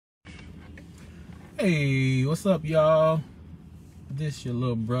Hey, what's up, y'all? This your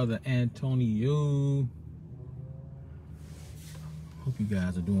little brother Antonio. Hope you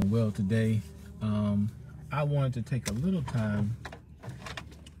guys are doing well today. I wanted to take a little time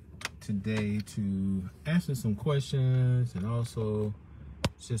today to answer some questions and also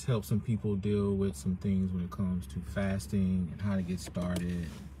just help some people deal with some things when it comes to fasting and how to get started,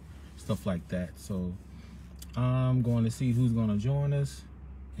 stuff like that. So I'm going to see who's going to join us.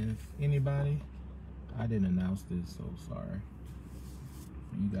 If anybody, I didn't announce this, so sorry.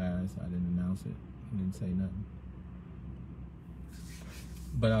 For you guys, I didn't announce it. I didn't say nothing.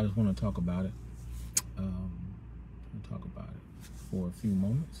 But I just want to talk about it. For a few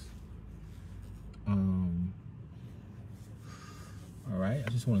moments. All right, I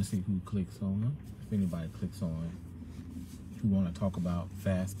just want to see who clicks on. If anybody clicks on, who want to talk about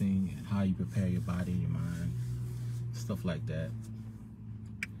fasting and how you prepare your body and your mind, stuff like that.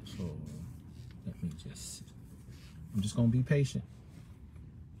 So let me I'm just gonna be patient.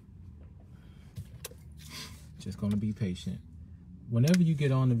 Just gonna be patient. Whenever you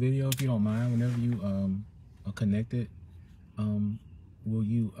get on the video, if you don't mind, whenever you are connected, will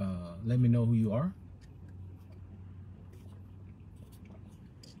you let me know who you are?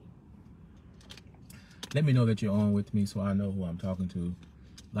 Let me know that you're on with me so I know who I'm talking to.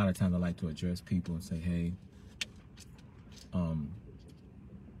 A lot of times I like to address people and say, hey,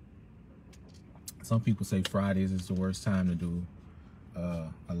 some people say Fridays is the worst time to do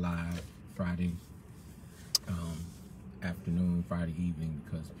a live Friday afternoon, Friday evening,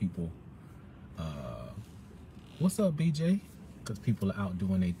 because people, what's up, BJ? Because people are out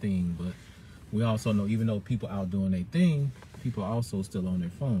doing their thing. But we also know, even though people out doing their thing, people are also still on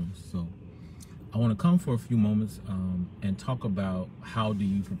their phones. So I want to come for a few moments and talk about how do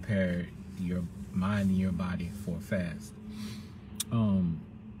you prepare your mind and your body for a fast.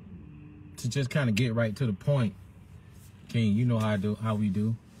 To just kind of get right to the point, King, you know how we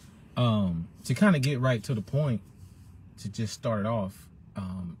do. To kind of get right to the point, to just start it off,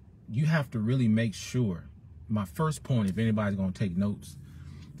 you have to really make sure. My first point, if anybody's gonna take notes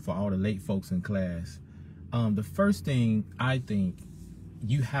for all the late folks in class, the first thing I think,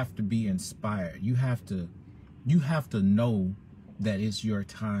 you have to be inspired. You have to know that it's your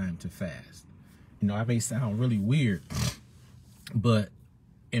time to fast. You know, I may sound really weird, but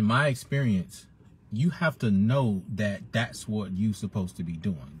in my experience, you have to know that that's what you're supposed to be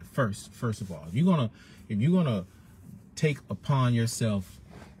doing. First of all, if you're gonna take upon yourself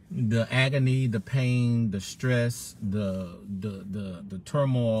the agony, the pain, the stress, the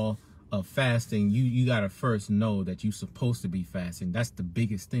turmoil of fasting, you gotta first know that you're supposed to be fasting. That's the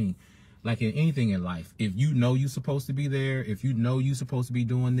biggest thing. Like in anything in life, if you know you're supposed to be there, if you know you're supposed to be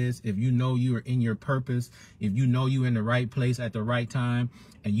doing this, if you know you are in your purpose, if you know you're in the right place at the right time,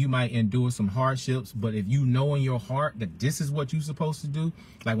 and you might endure some hardships, but if you know in your heart that this is what you're supposed to do,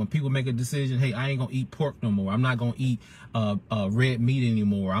 like when people make a decision, hey, I ain't gonna eat pork no more, I'm not gonna eat red meat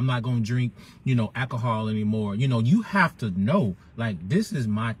anymore, I'm not gonna drink, alcohol anymore. You have to know, like, this is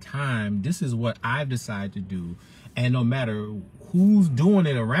my time, this is what I've decided to do, and no matter who's doing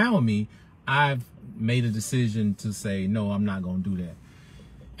it around me, I've made a decision to say, no, I'm not going to do that.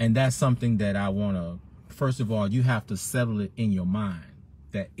 And that's something that I want to, first of all, you have to settle it in your mind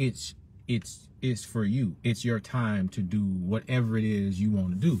that it's for you. It's your time to do whatever it is you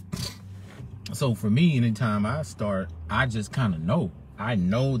want to do. So for me, anytime I start, I just kind of know. I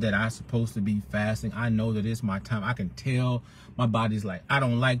know that I'm supposed to be fasting. I know that it's my time. I can tell my body's like, I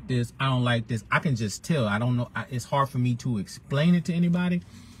don't like this. I don't like this. I can just tell. I don't know. It's hard for me to explain it to anybody.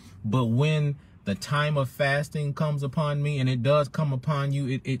 But when the time of fasting comes upon me, and it does come upon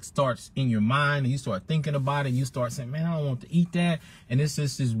you, it starts in your mind, and you start thinking about it. You start saying, man, I don't want to eat that. And it's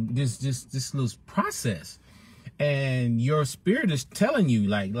just this little process. And your spirit is telling you,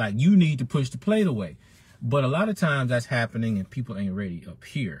 like you need to push the plate away. But a lot of times that's happening and people ain't ready up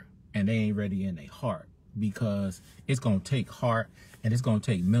here, and they ain't ready in their heart, because it's going to take heart and it's going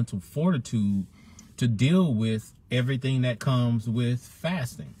to take mental fortitude to deal with everything that comes with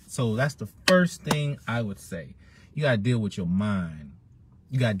fasting. So that's the first thing I would say. You got to deal with your mind.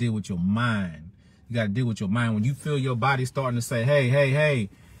 You got to deal with your mind. You got to deal with your mind. When you feel your body starting to say, hey,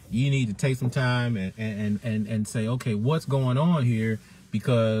 you need to take some time and say, okay, what's going on here?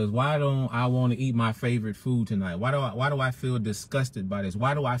 Because why don't I want to eat my favorite food tonight? Why do I feel disgusted by this?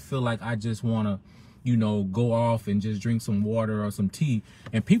 Why do I feel like I just want to, go off and just drink some water or some tea?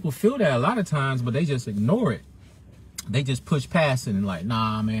 And people feel that a lot of times, but they just ignore it. They just push past it and like,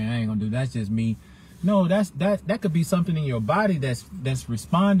 nah, man, I ain't gonna do that. That's just me. No, that could be something in your body that's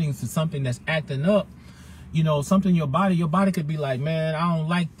responding to something that's acting up you know, something in your body could be like, man, I don't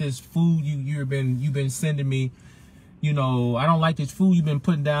like this food you've been sending me. You know, I don't like this food you've been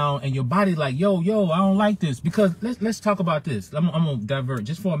putting down, and your body like, yo, I don't like this. Because let's talk about this. I'm gonna divert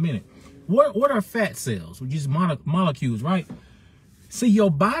just for a minute. What are fat cells? Which is molecules, right? See,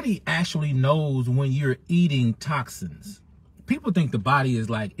 your body actually knows when you're eating toxins. People think the body is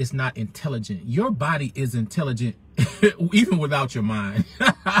like, it's not intelligent. Your body is intelligent even without your mind.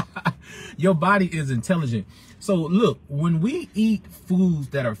 Your body is intelligent. So look, when we eat foods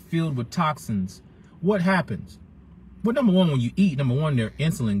that are filled with toxins, what happens? Well, number one, when you eat, their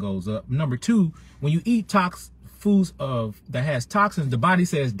insulin goes up. Number two, when you eat foods that has toxins, the body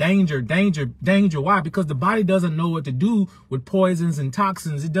says danger, danger, danger. Why? Because the body doesn't know what to do with poisons and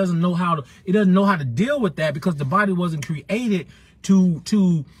toxins. It doesn't know how to deal with that, because the body wasn't created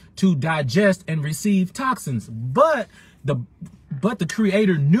to digest and receive toxins. But the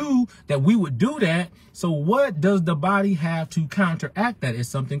creator knew that we would do that. So what does the body have to counteract that? It's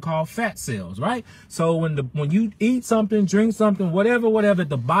something called fat cells, right? So when you eat something, drink something, whatever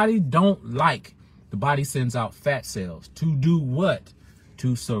the body don't like, the body sends out fat cells to do what?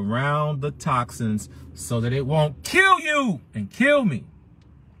 To surround the toxins so that it won't kill you and kill me.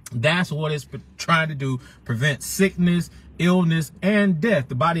 That's what it's trying to do. Prevent sickness, illness, and death.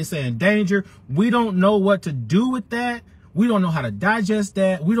 The body is saying danger. We don't know what to do with that. We don't know how to digest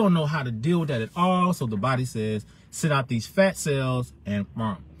that. We don't know how to deal with that at all. So the body says, send out these fat cells and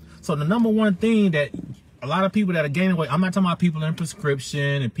so the number one thing that a lot of people that are gaining weight, I'm not talking about people in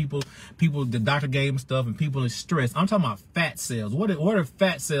prescription and people the doctor gave them stuff and people in stress. I'm talking about fat cells. What are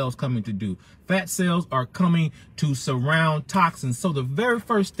fat cells coming to do? Fat cells are coming to surround toxins. So the very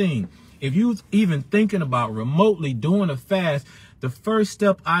first thing, if you're even thinking about remotely doing a fast, the first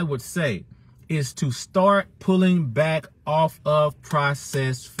step I would say is to start pulling back off of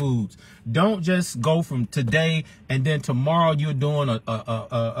processed foods. Don't just go from today and then tomorrow you're doing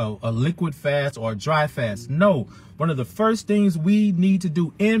a liquid fast or a dry fast. No, one of the first things we need to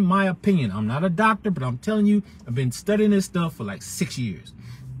do, in my opinion, I'm not a doctor, but I'm telling you, I've been studying this stuff for like 6 years.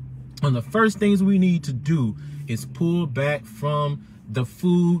 One of the first things we need to do is pull back from the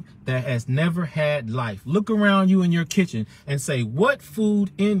food that has never had life. Look around you in your kitchen and say, what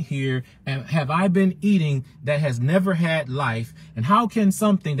food in here have I been eating that has never had life? And how can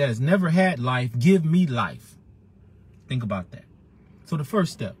something that has never had life give me life? Think about that. So the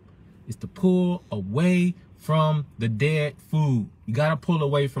first step is to pull away from the dead food. You got to pull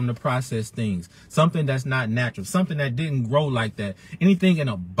away from the processed things. Something that's not natural. Something that didn't grow like that. Anything in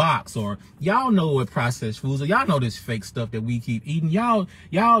a box, or y'all know what processed foods are. Y'all know this fake stuff that we keep eating. Y'all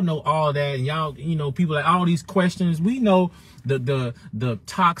know all that. And y'all, you know, people like all these questions. We know the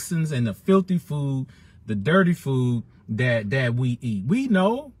toxins and the filthy food, the dirty food that we eat. We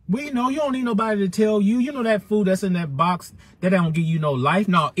know. You don't need nobody to tell you. You know that food that's in that box, that don't give you no life.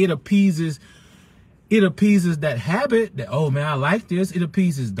 No, it appeases that habit that, oh man, I like this. It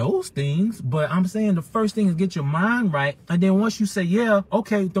appeases those things. But I'm saying the first thing is get your mind right. And then once you say, yeah,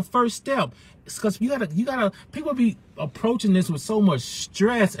 okay, the first step, it's because you gotta, people be approaching this with so much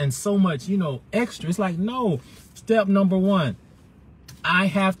stress and so much, you know, extra. It's like, no, step number one, I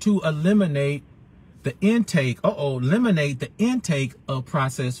have to eliminate the intake of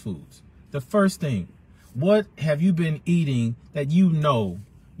processed foods. The first thing, what have you been eating that you know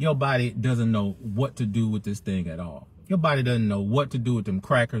your body doesn't know what to do with this thing at all? Your body doesn't know what to do with them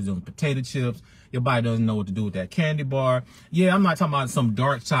crackers, them potato chips. Your body doesn't know what to do with that candy bar. Yeah, I'm not talking about some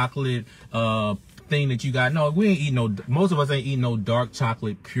dark chocolate thing that you got. No, we ain't eating no, most of us ain't eating no dark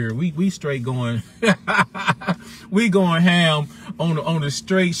chocolate pure. We straight going, we going ham on the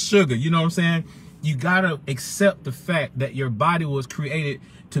straight sugar. You know what I'm saying? You gotta accept the fact that your body was created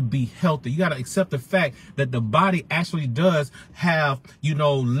to be healthy. You got to accept the fact that the body actually does have, you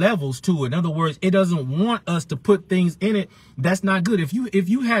know, levels to it. In other words, it doesn't want us to put things in it that's not good. If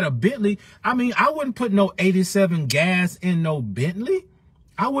you had a Bentley, I mean, I wouldn't put no 87 gas in no Bentley.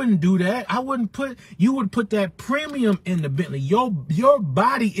 I wouldn't do that. You would put that premium in the Bentley. Your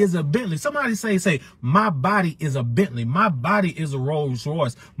body is a Bentley. Somebody say, my body is a Bentley. My body is a Rolls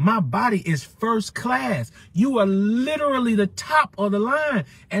Royce. My body is first class. You are literally the top of the line.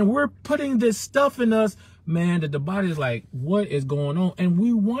 And we're putting this stuff in us, man, that the body is like, what is going on? And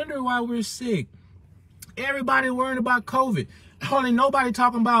we wonder why we're sick. Everybody worrying about COVID. Hardly nobody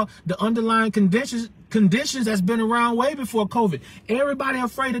talking about the underlying conditions that's been around way before COVID. Everybody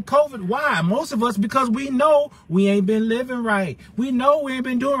afraid of COVID. Why? Most of us, because we know we ain't been living right. We know we ain't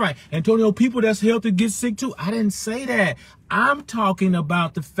been doing right. Antonio, people that's healthy get sick too. I didn't say that. I'm talking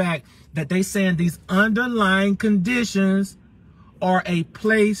about the fact that they saying these underlying conditions are a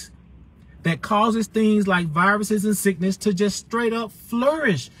place that causes things like viruses and sickness to just straight up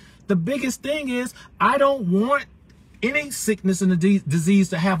flourish. The biggest thing is I don't want any sickness and disease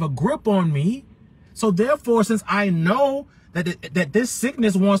to have a grip on me. So therefore, since I know that this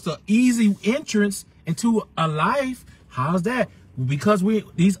sickness wants an easy entrance into a life, how's that? Because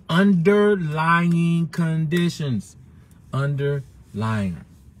these underlying conditions, underlying,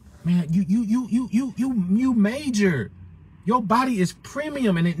 man, you major. Your body is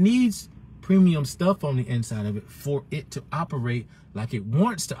premium and it needs premium stuff on the inside of it for it to operate like it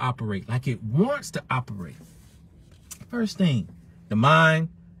wants to operate, First thing, the mind,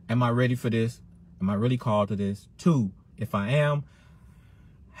 am I ready for this? Am I really called to this? 2, if I am,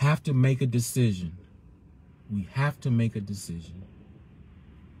 have to make a decision. We have to make a decision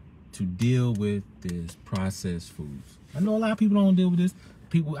to deal with this processed foods. I know a lot of people don't deal with this.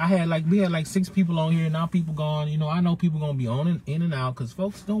 We had like 6 people on here, and now people gone. You know, I know people gonna be on and in and out because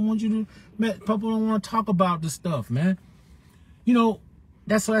folks don't want you to. People don't want to talk about this stuff, man. You know,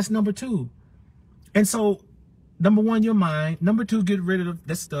 that's number 2. And so, number 1, your mind. Number 2, get rid of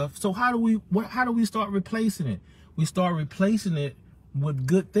that stuff. So how do we start replacing it? We start replacing it with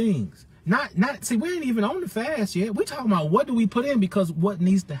good things. See, we ain't even on the fast yet. We're talking about what do we put in, because what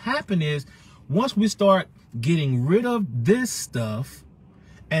needs to happen is once we start getting rid of this stuff,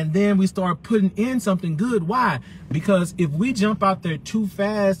 and then we start putting in something good. Why? Because if we jump out there too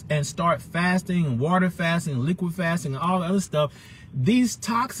fast and start fasting, water fasting, liquid fasting, and all the other stuff, these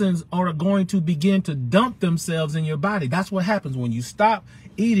toxins are going to begin to dump themselves in your body. That's what happens when you stop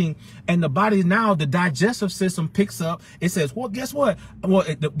eating, and the body, now the digestive system picks up. It says, well, guess what? Well,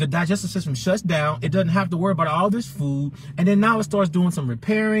 the digestive system shuts down. It doesn't have to worry about all this food. And then now it starts doing some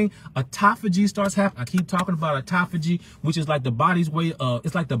repairing. Autophagy starts happening. I keep talking about autophagy, which is like the body's way of,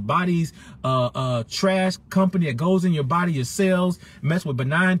 it's like the body's trash company that goes in your body, your cells, mess with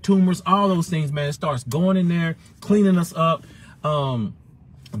benign tumors, all those things, man. It starts going in there, cleaning us up.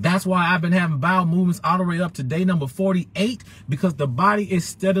 That's why I've been having bowel movements all the way up to day number 48, because the body is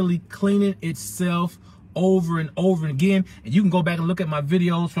steadily cleaning itself over and over again. And you can go back and look at my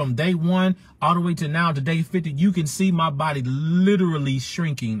videos from day 1 all the way to now to day 50. You can see my body literally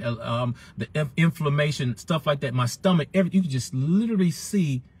shrinking, the inflammation, stuff like that, my stomach, everything. You can just literally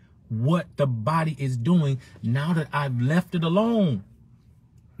see what the body is doing now that I've left it alone.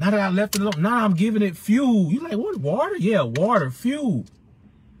 Now I'm giving it fuel. You like, what, water? Yeah, water, fuel.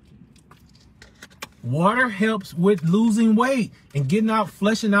 Water helps with losing weight and getting out,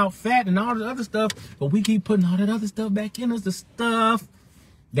 fleshing out fat and all the other stuff. But we keep putting all that other stuff back in us, the stuff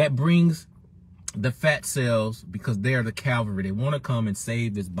that brings the fat cells, because they're the cavalry. They want to come and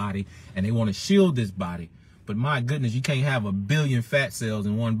save this body, and they want to shield this body. But my goodness, you can't have 1 billion fat cells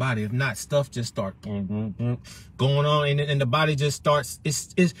in one body. If not, stuff just starts going on, and the body just starts.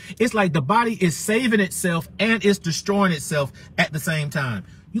 It's like the body is saving itself and it's destroying itself at the same time.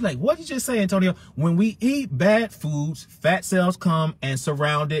 You're like, what did you just say, Antonio? When we eat bad foods, fat cells come and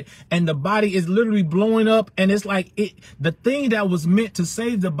surround it, and the body is literally blowing up. And it's like the thing that was meant to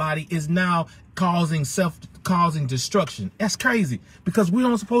save the body is now causing destruction. That's crazy, because we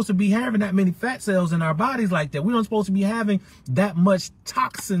don't supposed to be having that many fat cells in our bodies like that. We don't supposed to be having that much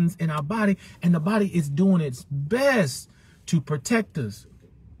toxins in our body, and the body is doing its best to protect us.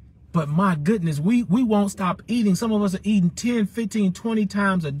 But my goodness, we won't stop eating. Some of us are eating 10, 15, 20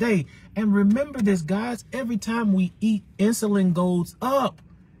 times a day. And remember this, guys, every time we eat, insulin goes up.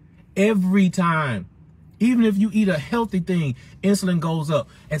 Every time. Even if you eat a healthy thing, insulin goes up.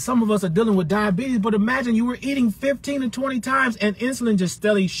 And some of us are dealing with diabetes, but imagine you were eating 15 to 20 times and insulin just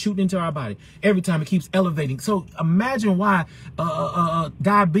steadily shooting into our body. Every time it keeps elevating. So imagine why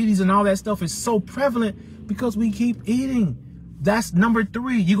diabetes and all that stuff is so prevalent, because we keep eating. That's number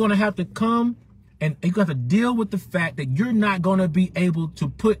 3. You're going to have to come and you're going to have to deal with the fact that you're not going to be able to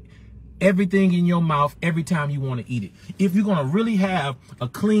put everything in your mouth every time you want to eat it. If you're going to really have a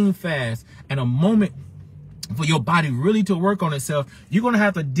clean fast and a moment for your body really to work on itself, you're going to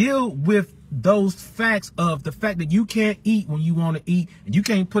have to deal with those facts of the fact that you can't eat when you want to eat, and you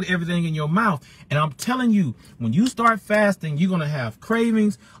can't put everything in your mouth. And I'm telling you, when you start fasting, you're going to have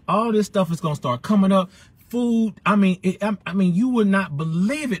cravings. All this stuff is going to start coming up. Food, I mean, you would not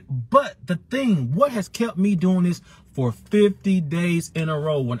believe it. But the thing, what has kept me doing this for 50 days in a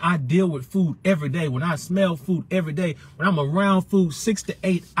row, when I deal with food every day, when I smell food every day, when I'm around food 6 to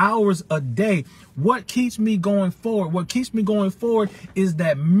 8 hours a day, what keeps me going forward? What keeps me going forward is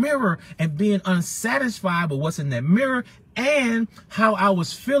that mirror and being unsatisfied with what's in that mirror and how I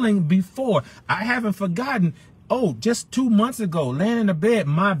was feeling before. I haven't forgotten. Oh, just 2 months ago, laying in the bed,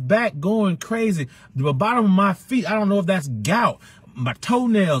 my back going crazy. The bottom of my feet, I don't know if that's gout. my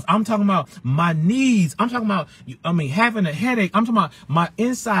toenails. I'm talking about my knees. I'm talking about, having a headache. I'm talking about my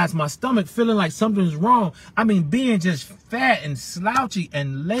insides, my stomach feeling like something's wrong. Being just fat and slouchy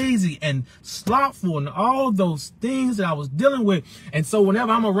and lazy and slothful and all those things that I was dealing with. And so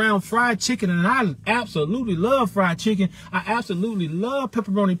whenever I'm around fried chicken, and I absolutely love fried chicken, I absolutely love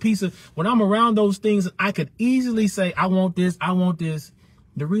pepperoni pizza. When I'm around those things, I could easily say, I want this, I want this.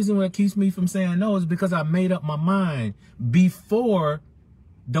 The reason why it keeps me from saying no is because I made up my mind before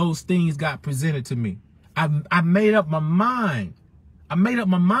those things got presented to me. I made up my mind. I made up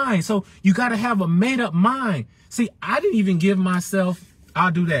my mind. So you got to have a made up mind. See, I didn't even give myself,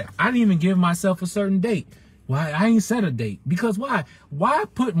 I'll do that. I didn't even give myself a certain date. Why? I ain't set a date. Because why? Why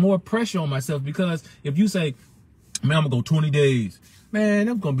put more pressure on myself? Because if you say, man, I'm going to go 20 days. Man,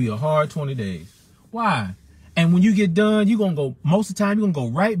 it's going to be a hard 20 days. Why? And when you get done, you're going to go, most of the time, you're going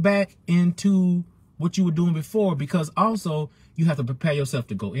to go right back into what you were doing before, because also you have to prepare yourself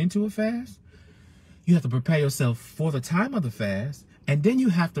to go into a fast. You have to prepare yourself for the time of the fast. And then you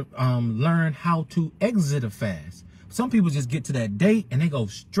have to learn how to exit a fast. Some people just get to that date and they go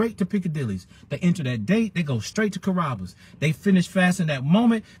straight to Piccadilly's. They enter that date, they go straight to Carrabba's. They finish fasting that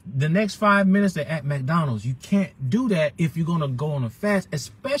moment. The next 5 minutes, they're at McDonald's. You can't do that if you're going to go on a fast,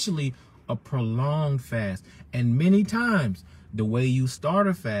 especially a prolonged fast. And many times, the way you start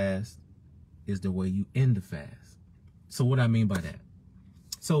a fast is the way you end the fast. So what I mean by that?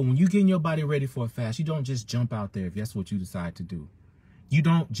 So when you getting your body ready for a fast, you don't just jump out there if that's what you decide to do. You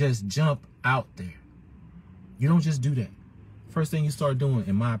don't just jump out there. You don't just do that. First thing you start doing,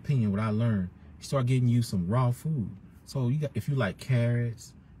 in my opinion, what I learned, you start getting you some raw food. So if you like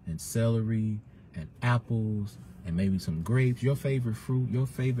carrots and celery and apples and maybe some grapes, your favorite fruit, your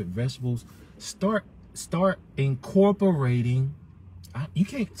favorite vegetables, start incorporating.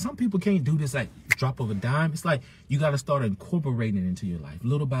 Some people can't do this like drop of a dime. It's like you got to start incorporating it into your life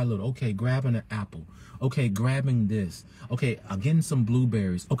little by little. Okay, grabbing an apple. Okay, grabbing this. Okay, getting some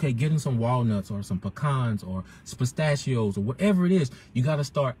blueberries. Okay, getting some walnuts or some pecans or pistachios or whatever it is. You got to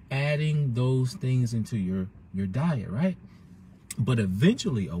start adding those things into your diet, right? But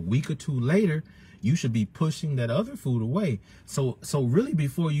eventually, a week or two later, you should be pushing that other food away. So really,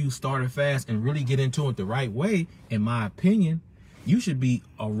 before you start a fast and really get into it the right way, in my opinion, you should be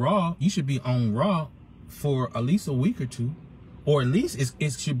on raw for at least a week or two, or at least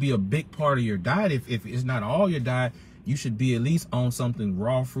it should be a big part of your diet. If it's not all your diet, you should be at least on something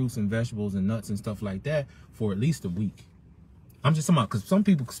raw fruits and vegetables and nuts and stuff like that for at least a week. I'm just talking about, because some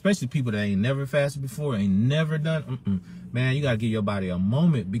people, especially people that ain't never fasted before, ain't never done, man, you got to give your body a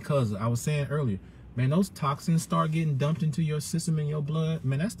moment, because I was saying earlier, man, those toxins start getting dumped into your system and your blood,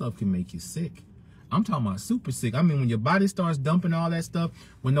 man, that stuff can make you sick. I'm talking about super sick. When your body starts dumping all that stuff,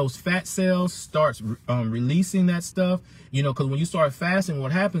 when those fat cells starts releasing that stuff, because when you start fasting,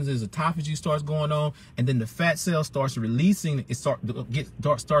 what happens is autophagy starts going on, and then the fat cell starts releasing, it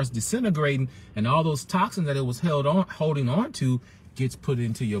starts disintegrating, and all those toxins that it was holding on to gets put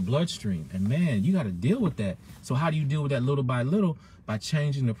into your bloodstream. And man, you got to deal with that. So how do you deal with that little by little? By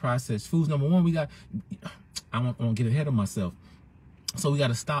changing the processed foods. Number one, I won't get ahead of myself. So we got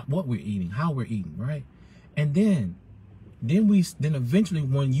to stop what we're eating, how we're eating, right? And then eventually,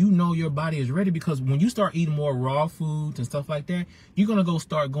 when you know your body is ready, because when you start eating more raw foods and stuff like that, you're going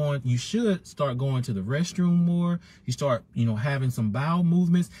to you should start going to the restroom more. You start, having some bowel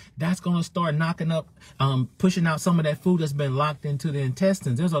movements. That's going to start knocking up, pushing out some of that food that's been locked into the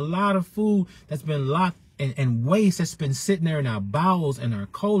intestines. There's a lot of food that's been locked and waste that's been sitting there in our bowels and our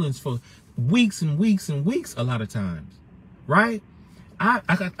colons for weeks and weeks and weeks a lot of times, right?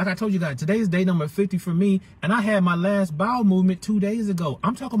 Like I told you guys, today's day number 50 for me, and I had my last bowel movement 2 days ago.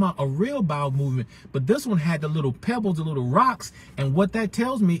 I'm talking about a real bowel movement, but this one had the little pebbles, the little rocks, and what that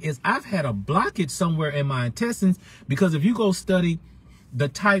tells me is I've had a blockage somewhere in my intestines, because if you go study the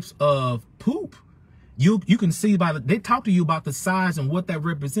types of poop, you can see they talk to you about the size and what that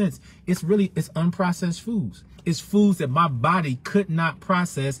represents. It's unprocessed foods. It's foods that my body could not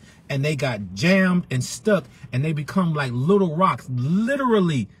process, and they got jammed and stuck, and they become like little rocks.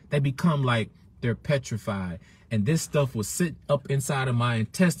 Literally, they become like they're petrified. And this stuff was sit up inside of my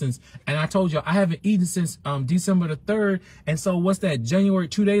intestines. And I told you, I haven't eaten since December the 3rd. And so what's that, January,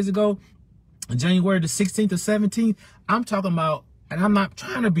 2 days ago? January the 16th or 17th? I'm talking about, and I'm not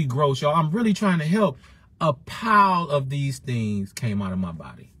trying to be gross, y'all. I'm really trying to help. A pile of these things came out of my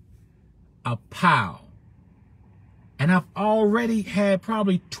body. A pile. And I've already had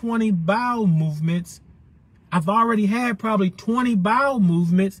probably 20 bowel movements. I've already had probably 20 bowel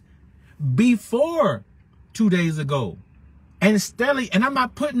movements before 2 days ago. And steadily, and I'm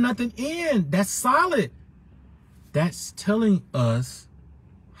not putting nothing in. That's solid. That's telling us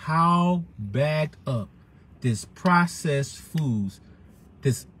how backed up this processed foods,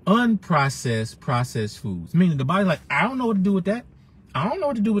 this unprocessed processed foods, meaning the body's like, I don't know what to do with that. I don't know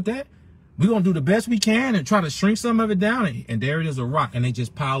what to do with that. We're going to do the best we can and try to shrink some of it down. And there it is, a rock, and they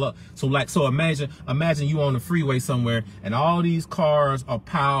just pile up. So imagine you on the freeway somewhere and all these cars are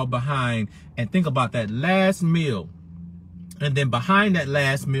piled behind, and think about that last meal. And then behind that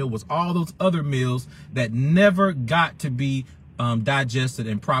last meal was all those other meals that never got to be digested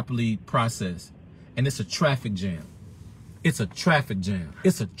and properly processed. And it's a traffic jam. It's a traffic jam.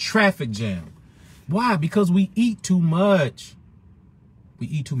 It's a traffic jam. Why? Because we eat too much. We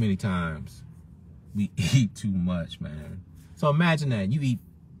eat too many times. We eat too much, man. So imagine that you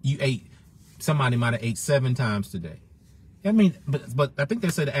ate, somebody might have ate 7 times today. I mean, but I think they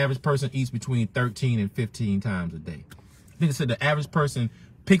said the average person eats between 13 and 15 times a day. I think they said the average person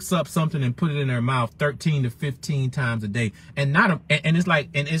picks up something and put it in their mouth 13 to 15 times a day, and it's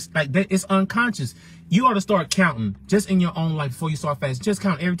like that. It's unconscious. You ought to start counting just in your own life before you start fasting. Just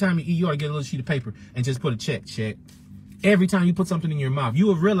count every time you eat. You ought to get a little sheet of paper and just put a check. Every time you put something in your mouth, you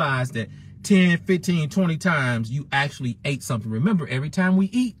will realize that 10, 15, 20 times you actually ate something. Remember, every time we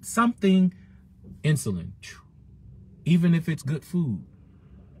eat something, insulin, even if it's good food,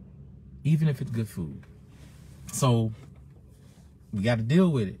 So we got to deal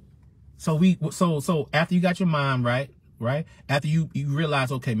with it. So after you got your mind right? After you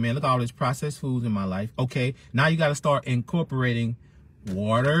realize, okay, man, look at all this processed foods in my life. Okay, now you got to start incorporating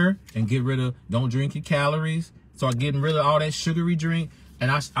water and don't drink your calories. Start getting rid of all that sugary drink. And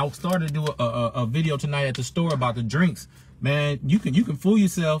I started to do a video tonight at the store about the drinks. Man, you can fool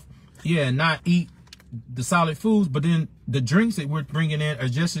yourself, yeah, and not eat the solid foods, but then the drinks that we're bringing in are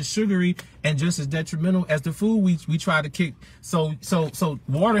just as sugary and just as detrimental as the food we try to kick. So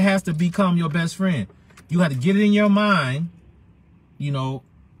water has to become your best friend. You have to get it in your mind, you know,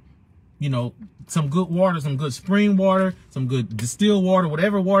 some good water, some good spring water, some good distilled water,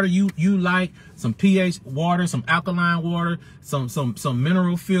 whatever water you like, some pH water, some alkaline water, some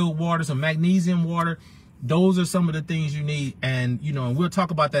mineral filled water, some magnesium water. Those are some of the things you need. And, and we'll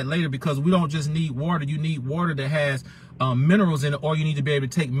talk about that later, because we don't just need water. You need water that has minerals in it, or you need to be able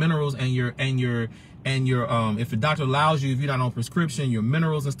to take minerals and your if the doctor allows you, if you're not on prescription, your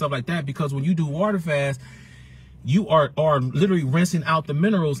minerals and stuff like that. Because when you do water fast, you are literally rinsing out the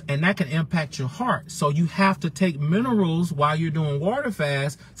minerals, and that can impact your heart. So you have to take minerals while you're doing water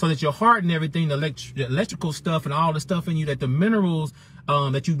fast, so that your heart and everything, the electrical stuff and all the stuff in you, that the minerals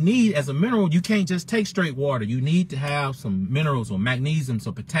that you need as a mineral, you can't just take straight water. You need to have some minerals, or magnesium,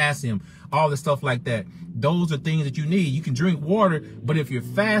 some potassium, all the stuff like that. Those are things that you need. You can drink water, but if you're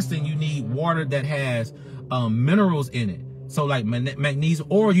fasting, you need water that has minerals in it. So like magnesium,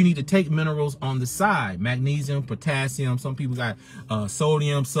 or you need to take minerals on the side, magnesium, potassium. Some people got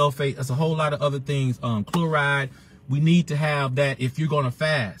sodium, sulfate. That's a whole lot of other things. Chloride. We need to have that if you're going to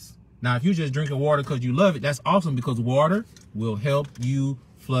fast. Now, if you're just drinking water because you love it, that's awesome, because water will help you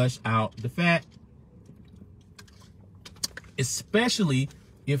flush out the fat, especially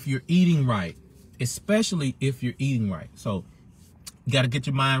if you're eating right. So you got to get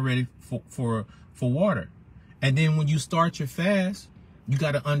your mind ready for water. And then when you start your fast, you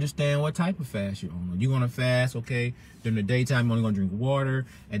got to understand what type of fast you're on. You're going to fast, okay, during the daytime, you're only going to drink water.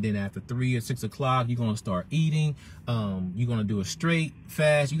 And then after 3 or 6 o'clock, you're going to start eating. You're going to do a straight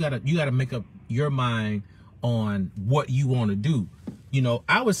fast. You got to make up your mind on what you want to do.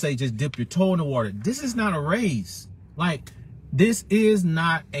 I would say just dip your toe in the water. This is not a race. Like, this is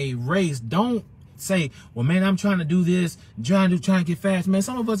not a race. Don't say, well, man, I'm trying to do this, trying to get fast. Man,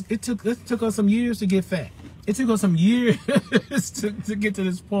 some of us, it took us some years to get fat. It took us some years to get to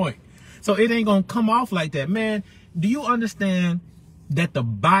this point. So it ain't going to come off like that. Man, do you understand that the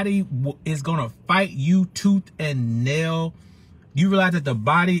body is going to fight you tooth and nail? Do you realize that the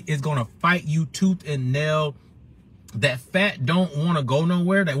body is going to fight you tooth and nail? That fat don't want to go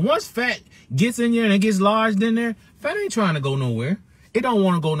nowhere. That once fat gets in there and it gets lodged in there, fat ain't trying to go nowhere. It don't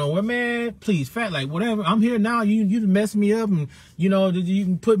want to go nowhere, man. Please, fat, like, whatever. I'm here now. You mess me up, and you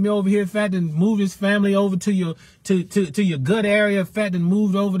can put me over here. Fat, and move his family over to your gut area. Fat, and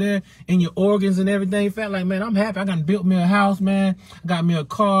moved over there in your organs and everything. Fat, like, man, I'm happy. I got built me a house, man. I got me a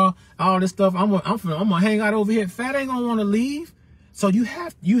car. All this stuff. I'm gonna hang out over here. Fat ain't gonna want to leave. So you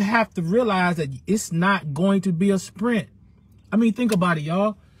have to realize that it's not going to be a sprint. I mean, think about it,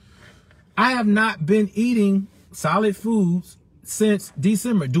 y'all. I have not been eating solid foods since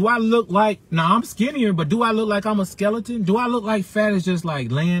December. Do I look like, now I'm skinnier, but do I look like I'm a skeleton? Do I look like fat is just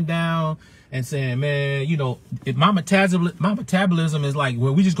like laying down and saying, man, if my metabolism is like,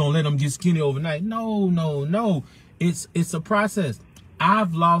 well, we just gonna let them get skinny overnight? No. It's a process.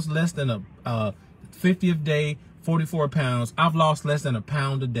 I've lost less than a 50th day, 44 pounds. I've lost less than a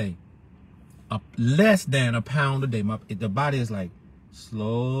pound a day. Less than a pound a day. The body is like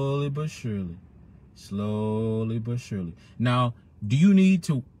slowly but surely. Slowly but surely. Now, do you need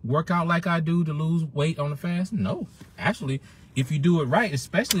to work out like I do to lose weight on a fast? No. Actually, if you do it right,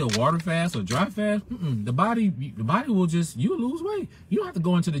 especially a water fast or dry fast, the body will just, you'll lose weight. You don't have to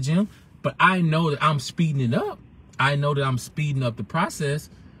go into the gym. But I know that I'm speeding it up. I know that I'm speeding up the process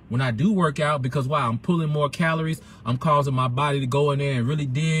when I do work out, because why? I'm pulling more calories. I'm causing my body to go in there and really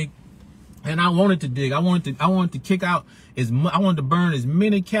dig. And I wanted to dig. I wanted to kick out I wanted to burn as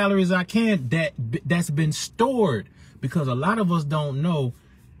many calories as I can that's been stored. Because a lot of us don't know.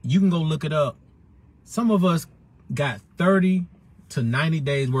 You can go look it up. Some of us got 30 to 90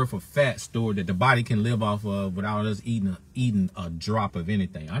 days worth of fat stored that the body can live off of without us eating a drop of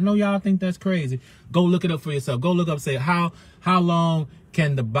anything. I know y'all think that's crazy. Go look it up for yourself. Go look up, say how long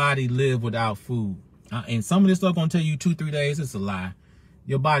can the body live without food? And some of this stuff gonna tell you 2-3 days. It's a lie.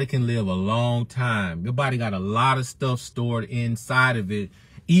 Your body can live a long time. Your body got a lot of stuff stored inside of it.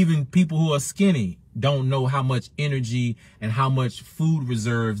 Even people who are skinny don't know how much energy and how much food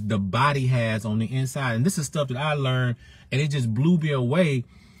reserves the body has on the inside. And this is stuff that I learned, and it just blew me away,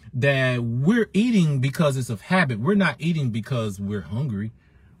 that we're eating because it's of habit. We're not eating because we're hungry.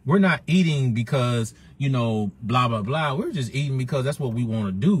 We're not eating because, blah, blah, blah. We're just eating because that's what we want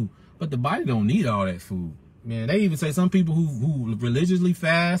to do. But the body don't need all that food. Man, they even say some people who religiously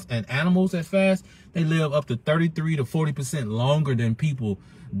fast and animals that fast, they live up to 33 to 40% longer than people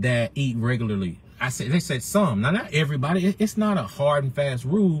that eat regularly. They said some. Now, not everybody. It's not a hard and fast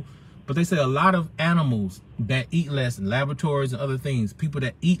rule, but they say a lot of animals that eat less in laboratories and other things, people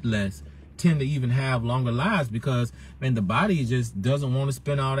that eat less tend to even have longer lives because, man, the body just doesn't want to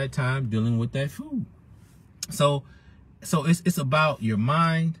spend all that time dealing with that food. So it's about your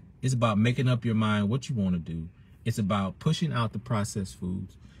mind. It's about making up your mind what you want to do. It's about pushing out the processed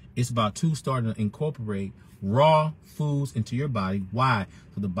foods. It's about starting to incorporate raw foods into your body. Why?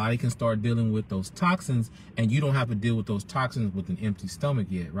 So the body can start dealing with those toxins, and you don't have to deal with those toxins with an empty stomach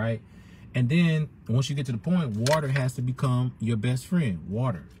yet, right? And then once you get to the point, water has to become your best friend.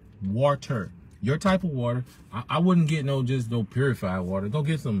 Water. Your type of water. I wouldn't get no purified water. Go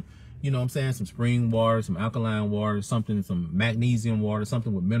get some, some spring water, some alkaline water, some magnesium water,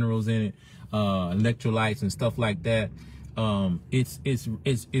 something with minerals in it, electrolytes and stuff like that.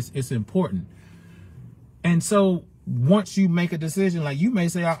 It's important. And so once you make a decision, like you may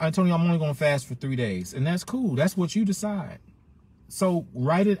say, Antonio, I'm only going to fast for 3 days, and that's cool. That's what you decide. So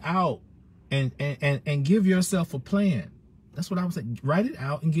write it out and give yourself a plan. That's what I would say. Write it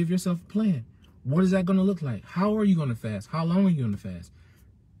out and give yourself a plan. What is that going to look like? How are you going to fast? How long are you going to fast?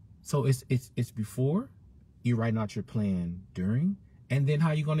 So it's before, you're writing out your plan during, and then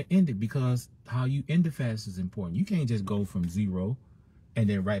how you're going to end it, because how you end the fast is important. You can't just go from 0 and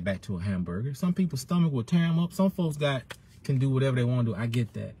then right back to a hamburger. Some people's stomach will tear them up. Some folks can do whatever they want to do. I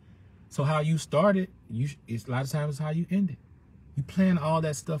get that. So how you started, it's a lot of times how you end it. You plan all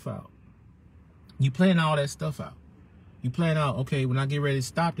that stuff out. You plan out, okay, when I get ready to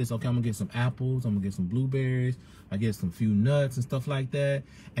stop this, okay, I'm gonna get some apples, I'm gonna get some blueberries, I get some few nuts and stuff like that,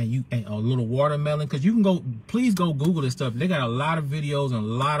 and a little watermelon, because you can please go Google this stuff. They got a lot of videos and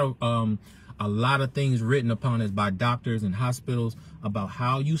a lot of things written upon this by doctors and hospitals about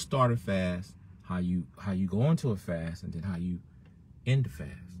how you start a fast, how you go into a fast, and then how you end the fast.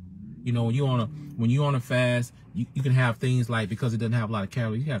 When you on a fast, you can have things like, because it doesn't have a lot of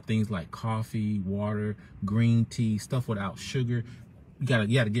calories, you can have things like coffee, water, green tea, stuff without sugar. You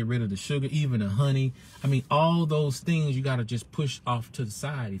gotta get rid of the sugar, even the honey. I mean, all those things you gotta just push off to the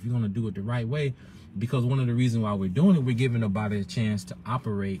side if you're gonna do it the right way. Because one of the reasons why we're doing it, we're giving the body a chance to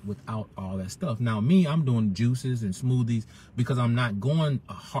operate without all that stuff. Now, I'm doing juices and smoothies because I'm not going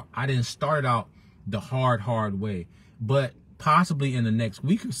I didn't start out the hard way, but possibly in the next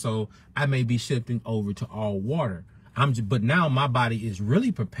week or so, I may be shifting over to all water. But now my body is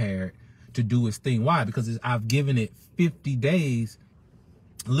really prepared to do its thing. Why? Because I've given it 50 days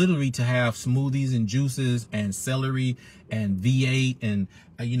literally to have smoothies and juices and celery and V8 and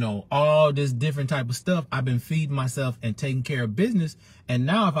all this different type of stuff. I've been feeding myself and taking care of business. And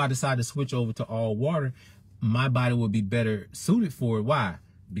now if I decide to switch over to all water, my body will be better suited for it. Why?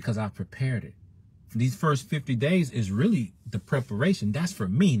 Because I've prepared it. These first 50 days is really the preparation. That's for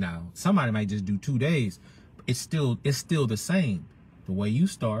me now. Somebody might just do 2 days. It's still the same. The way you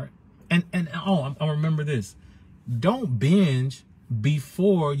start. And I remember this. Don't binge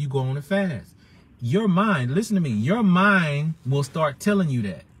before you go on a fast. Your mind, listen to me, your mind will start telling you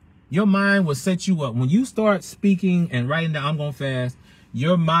that. Your mind will set you up. When you start speaking and writing down, I'm going to fast,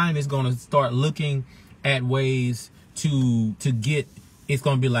 your mind is going to start looking at ways to get, it's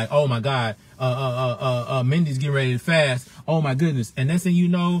going to be like, oh my God, Mindy's getting ready to fast. Oh my goodness. And next thing you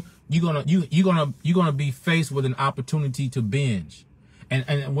know, you're gonna be faced with an opportunity to binge.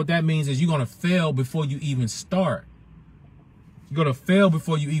 And what that means is you're gonna fail before you even start. You're gonna fail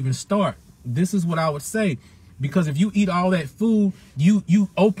before you even start. This is what I would say. Because if you eat all that food, you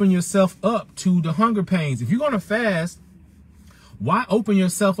open yourself up to the hunger pains. If you're gonna fast, why open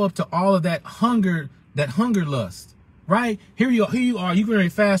yourself up to all of that hunger lust? Right? Here you are, you're going to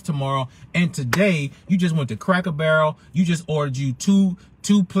fast tomorrow, and today you just went to Cracker Barrel, you just ordered you two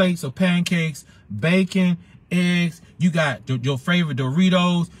plates of pancakes, bacon, eggs, you got your favorite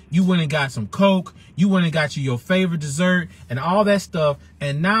Doritos, you went and got some Coke, you went and got your favorite dessert and all that stuff,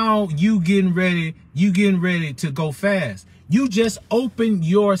 and now you getting ready to go fast. You just open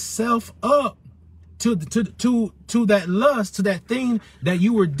yourself up to that lust, to that thing that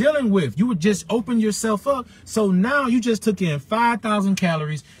you were dealing with. You would just open yourself up. So now you just took in 5,000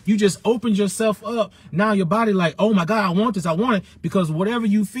 calories. You just opened yourself up. Now your body like, oh my God, I want this. I want it. Because whatever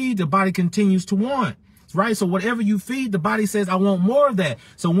you feed, the body continues to want. Right? So whatever you feed, the body says, I want more of that.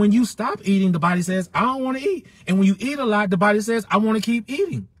 So when you stop eating, the body says, I don't want to eat. And when you eat a lot, the body says, I want to keep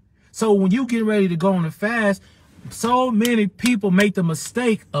eating. So when you get ready to go on a fast, so many people make the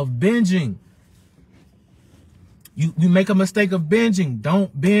mistake of binging. You make a mistake of binging.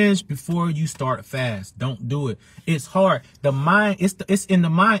 Don't binge before you start a fast. Don't do it. It's hard. The mind, it's in the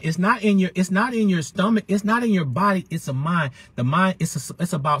mind. It's not in your stomach. It's not in your body. It's a mind. The mind,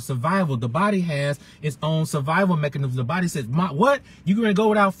 it's about survival. The body has its own survival mechanism. The body says, what? You gonna go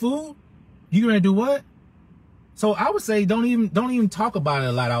without food? You gonna do what? So I would say don't even talk about it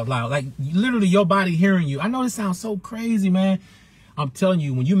a lot out loud. Like literally your body hearing you. I know this sounds so crazy, man. I'm telling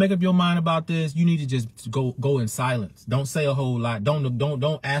you, when you make up your mind about this, you need to just go in silence. Don't say a whole lot.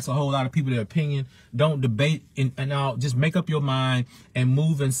 Don't ask a whole lot of people their opinion. Don't debate and all. Just make up your mind and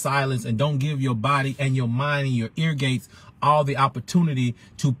move in silence, and don't give your body and your mind and your ear gates all the opportunity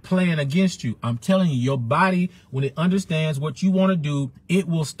to plan against you. I'm telling you, your body, when it understands what you want to do, it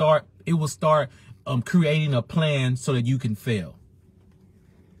will start creating a plan so that you can fail.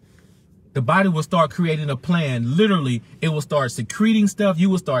 The body will start creating a plan. Literally, it will start secreting stuff. You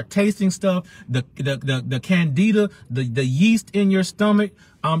will start tasting stuff. The candida, the yeast in your stomach.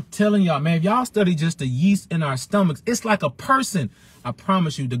 I'm telling y'all, man, if y'all study just the yeast in our stomachs, it's like a person. I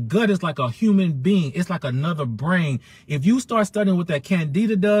promise you, the gut is like a human being. It's like another brain. If you start studying what that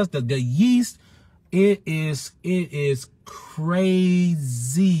candida does, the yeast, it is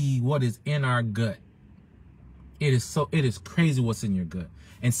crazy what is in our gut. It is crazy what's in your gut.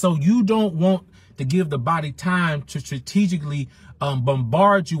 And so you don't want to give the body time to strategically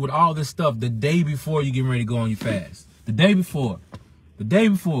bombard you with all this stuff the day before you get ready to go on your fast. The day before.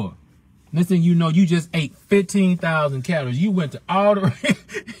 Next thing you know, you just ate 15,000 calories. You went to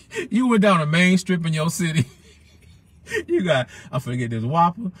you went down the main strip in your city. I'm finna get this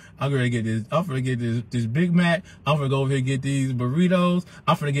Whopper. I'm finna get this Big Mac. I'm finna go over here and get these burritos.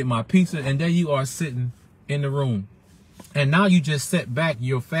 I'm finna get my pizza. And there you are sitting in the room. And now you just set back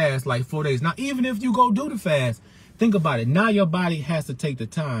your fast like 4 days. Now, even if you go do the fast, think about it. Now your body has to take the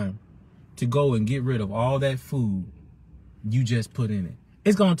time to go and get rid of all that food you just put in it.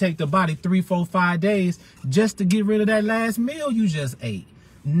 It's going to take the body 3, 4, 5 days just to get rid of that last meal you just ate.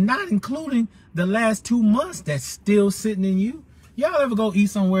 Not including the last 2 months that's still sitting in you. Y'all ever go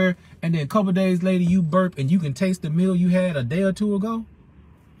eat somewhere and then a couple days later you burp and you can taste the meal you had a day or two ago?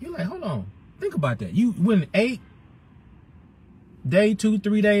 You're like, hold on. Think about that. You went and ate. Day 2,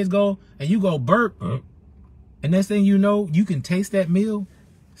 3 days ago, and you go burp, and next thing you know, you can taste that meal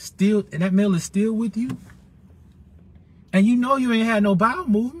still, and that meal is still with you, and you know you ain't had no bowel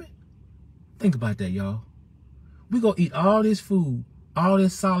movement. Think about that, y'all. We go eat all this food, all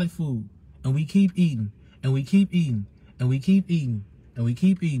this solid food, and we keep eating, and we keep eating, and we keep eating, and we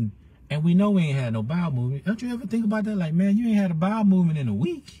keep eating, and we know we ain't had no bowel movement. Don't you ever think about that? Like, man, you ain't had a bowel movement in a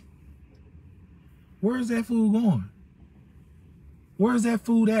week. Where's that food going? Where's that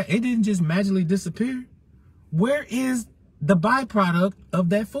food at? It didn't just magically disappear. Where is the byproduct of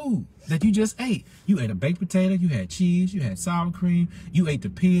that food that you just ate? You ate a baked potato, you had cheese, you had sour cream, you ate the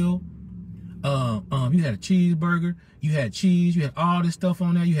peel, you had a cheeseburger, you had cheese, you had all this stuff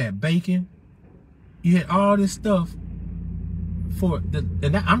on there, you had bacon, you had all this stuff I'm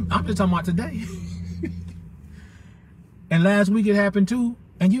just talking about today. And last week it happened too,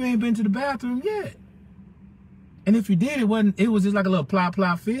 and you ain't been to the bathroom yet. And if you did, it was just like a little plop,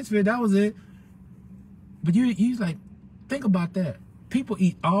 fizz, that was it. But you like, think about that. People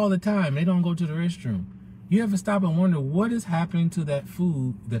eat all the time. They don't go to the restroom. You ever stop and wonder what is happening to that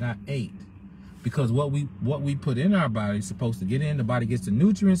food that I ate? Because what we put in our body is supposed to get in. The body gets the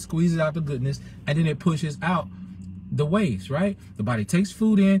nutrients, squeezes out the goodness, and then it pushes out the waste, right? The body takes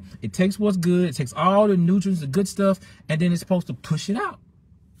food in, it takes what's good, it takes all the nutrients, the good stuff, and then it's supposed to push it out.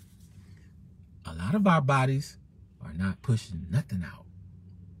 A lot of our bodies are not pushing nothing out.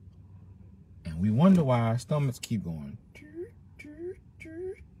 And we wonder why our stomachs keep going.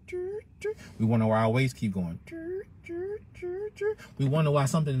 We wonder why our weights keep going. We wonder why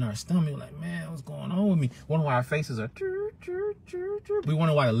something in our stomach, like, man, what's going on with me? We wonder why our faces are. We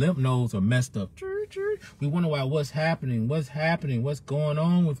wonder why the lymph nodes are messed up. We wonder why what's happening, what's going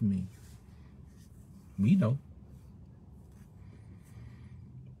on with me. We know.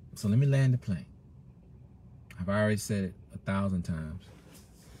 So let me land the plane. I've already said it 1,000 times.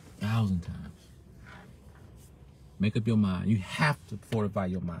 1,000 times. Make up your mind. You have to fortify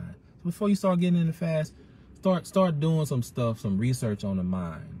your mind. Before you start getting in the fast, start doing some stuff, some research on the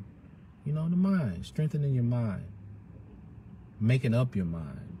mind. You know, the mind, strengthening your mind, making up your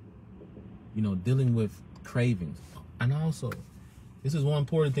mind, you know, dealing with cravings. And also, this is one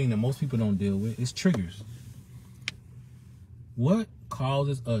important thing that most people don't deal with, is triggers. What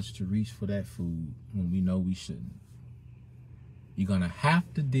causes us to reach for that food when we know we shouldn't? You're going to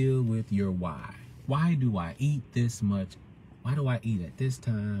have to deal with your why. Why do I eat this much? Why do I eat at this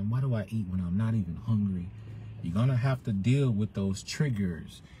time? Why do I eat when I'm not even hungry? You're going to have to deal with those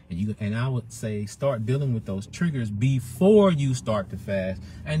triggers. And I would say start dealing with those triggers before you start to fast.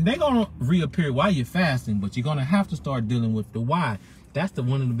 And they're going to reappear while you're fasting, but you're going to have to start dealing with the why. That's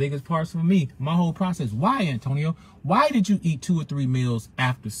one of the biggest parts for me, my whole process. Why, Antonio? Why did you eat 2 or 3 meals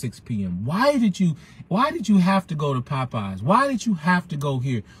after 6 p.m.? Why did you have to go to Popeyes? Why did you have to go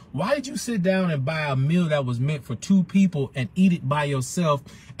here? Why did you sit down and buy a meal that was meant for 2 people and eat it by yourself?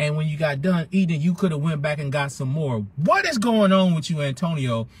 And when you got done eating, you could have went back and got some more. What is going on with you,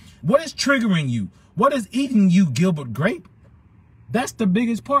 Antonio? What is triggering you? What is eating you, Gilbert Grape? That's the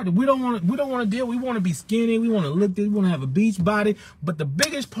biggest part. We don't want to deal. We want to be skinny. We want to look good. We want to have a beach body. But the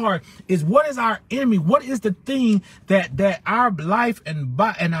biggest part is, what is our enemy? What is the thing that our life and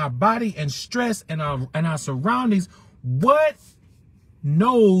our body and stress and our surroundings, what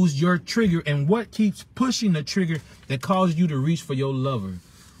knows your trigger and what keeps pushing the trigger that causes you to reach for your lover?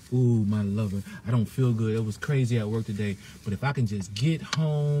 Ooh, my lover, I don't feel good. It was crazy at work today. But if I can just get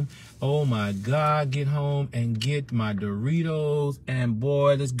home, oh my God, get home and get my Doritos. And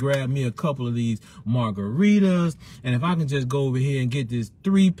boy, let's grab me a couple of these margaritas. And if I can just go over here and get this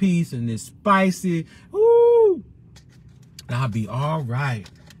 3-piece and this spicy, ooh, I'll be all right.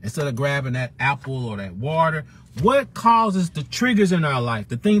 Instead of grabbing that apple or that water. What causes the triggers in our life?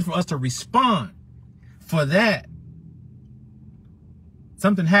 The things for us to respond for that.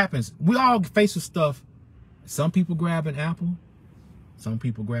 Something happens. We all face with stuff. Some people grab an apple. Some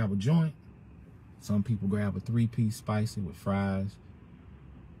people grab a joint. Some people grab a 3-piece spicy with fries.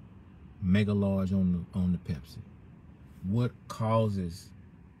 Mega large on the Pepsi. What causes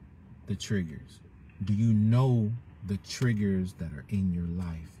the triggers? Do you know the triggers that are in your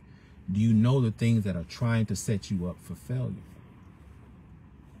life? Do you know the things that are trying to set you up for failure?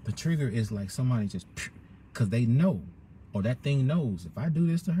 The trigger is like somebody just, because they know. Or that thing knows, if I do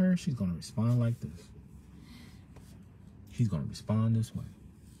this to her, she's going to respond like this. She's going to respond this way.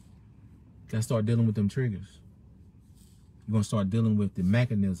 You got to start dealing with them triggers. You're going to start dealing with the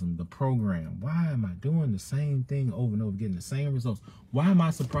mechanism, the program. Why am I doing the same thing over and over, getting the same results? Why am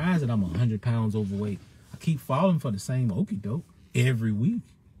I surprised that I'm 100 pounds overweight? I keep falling for the same okie doke every week.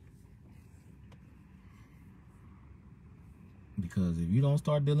 Because if you don't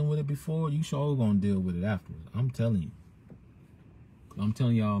start dealing with it before, you sure going to deal with it afterwards. I'm telling you. I'm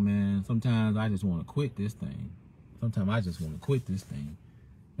telling y'all, man, sometimes I just want to quit this thing. Sometimes I just want to quit this thing.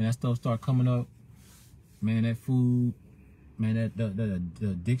 Man, that stuff start coming up. Man, that food, man, the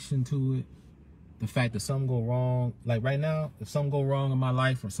addiction to it. The fact that something go wrong. Like right now, if something go wrong in my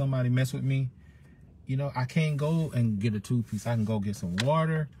life or somebody mess with me, you know, I can't go and get a 2-piece. I can go get some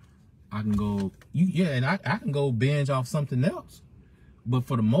water. I can go, and I can go binge off something else. But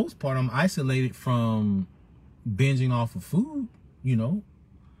for the most part, I'm isolated from binging off of food. You know,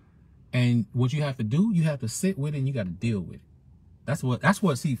 and what you have to do, you have to sit with it and you got to deal with it. That's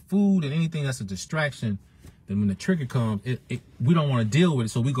what, see, food and anything that's a distraction, then when the trigger comes, we don't want to deal with it.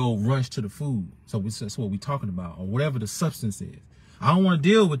 So we go rush to the food. So that's what we're talking about, or whatever the substance is. I don't want to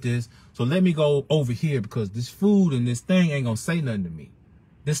deal with this. So let me go over here because this food and this thing ain't going to say nothing to me.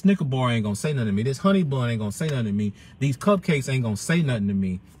 This Snicker bar ain't gonna say nothing to me. This honey bun ain't gonna say nothing to me. These cupcakes ain't gonna say nothing to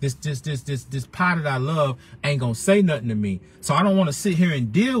me. This pie that I love ain't gonna say nothing to me. So I don't want to sit here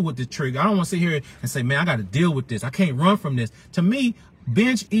and deal with the trigger. I don't want to sit here and say, man, I got to deal with this. I can't run from this. To me,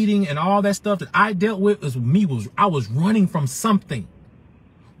 binge eating and all that stuff that I dealt with I was running from something.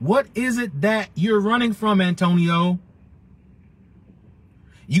 What is it that you're running from, Antonio?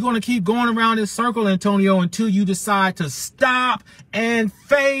 You're going to keep going around this circle, Antonio, until you decide to stop and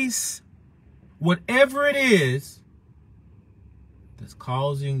face whatever it is that's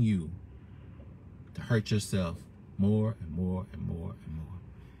causing you to hurt yourself more and more and more and more.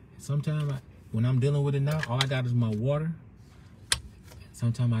 And sometimes when I'm dealing with it now, all I got is my water.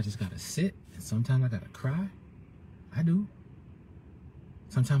 Sometimes I just got to sit, and sometimes I got to cry. I do.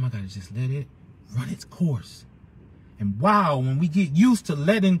 Sometimes I got to just let it run its course. And wow, when we get used to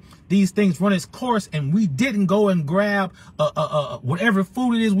letting these things run its course and we didn't go and grab whatever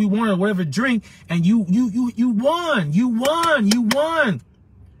food it is we wanted, or whatever drink, and you won.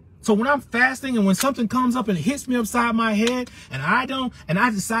 So when I'm fasting and when something comes up and hits me upside my head and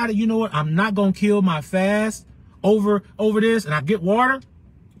I decided, you know what, I'm not going to kill my fast over this, and I get water.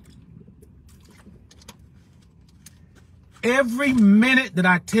 Every minute that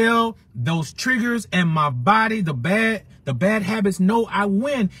I tell those triggers and my body, the bad habits, no, I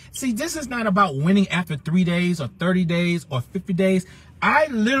win. See, this is not about winning after 3 days or 30 days or 50 days. I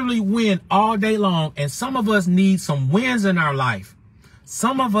literally win all day long. And some of us need some wins in our life.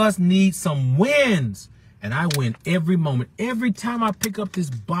 Some of us need some wins. And I win every moment. Every time I pick up this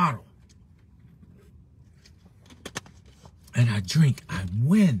bottle and I drink, I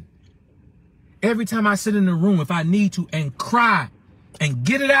win. Every time I sit in the room, if I need to, and cry and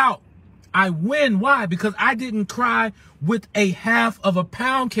get it out, I win. Why? Because I didn't cry with a half of a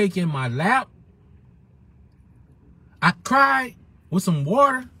pound cake in my lap. I cried with some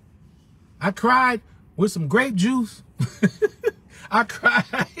water. I cried with some grape juice. I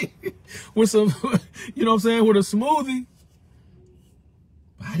cried with some, you know what I'm saying, with a smoothie.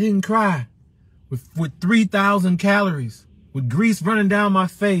 But I didn't cry with 3,000 calories, with grease running down my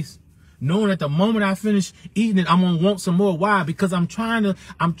face, knowing that the moment I finish eating it, I'm gonna want some more. Why? Because I'm trying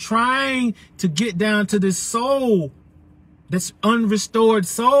to get down to this soul, this unrestored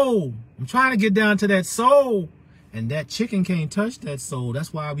soul. I'm trying to get down to that soul, and that chicken can't touch that soul.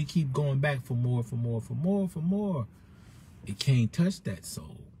 That's why we keep going back for more, for more, for more, for more. It can't touch that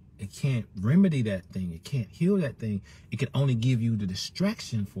soul. It can't remedy that thing. It can't heal that thing. It can only give you the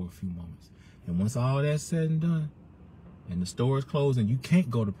distraction for a few moments. And once all that's said and done, and the store is closed and you can't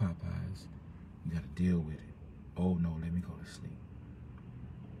go to Popeyes, you got to deal with it. Oh no, let me go to sleep.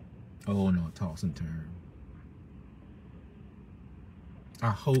 Oh no, toss and turn. I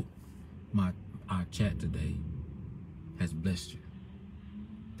hope our chat today has blessed you.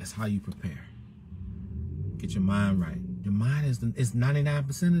 That's how you prepare. Get your mind right. Your mind is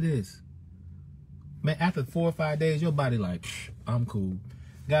 99% of this. Man, after 4 or 5 days, your body like, I'm cool.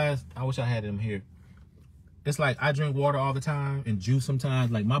 Guys, I wish I had them here. It's like I drink water all the time and juice sometimes.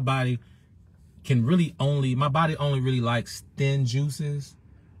 Like my body only really likes thin juices,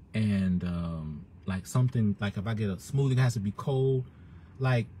 and like something like if I get a smoothie, it has to be cold.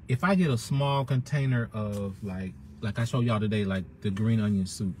 Like if I get a small container of like I showed y'all today, like the green onion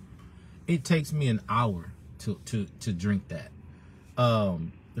soup, it takes me an hour to drink that.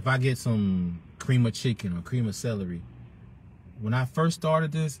 If I get some cream of chicken or cream of celery, when I first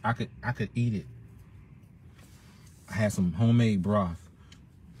started this, I could eat it. I had some homemade broth,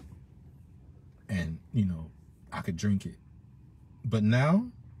 and you know, I could drink it. But now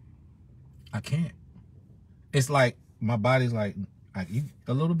I can't. It's like my body's like I eat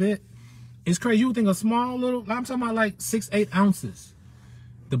a little bit. It's crazy. You would think a small little, I'm talking about like 6-8 ounces.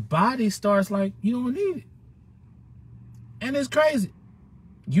 The body starts like, you don't need it. And it's crazy.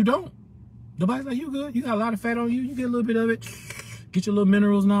 You don't. The body's like, you good. You got a lot of fat on you. You get a little bit of it. Get your little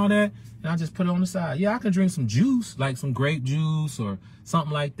minerals and all that. And I just put it on the side. Yeah, I can drink some juice, like some grape juice or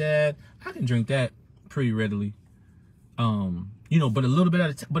something like that. I can drink that pretty readily. You know, but it's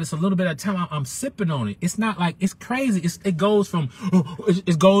a little bit at a time. I'm sipping on it. It's not like, it's crazy. It goes from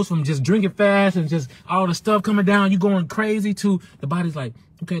just drinking fast and just all the stuff coming down, you going crazy, to the body's like,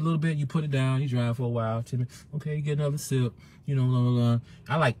 okay, a little bit, you put it down, you drive for a while, okay, you get another sip, you know, blah, blah, blah.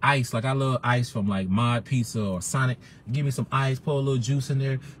 I like ice. Like I love ice from like Mod Pizza or Sonic. Give me some ice, pour a little juice in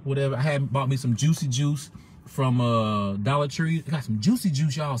there, whatever. I had bought me some Juicy Juice from Dollar Tree. They got some Juicy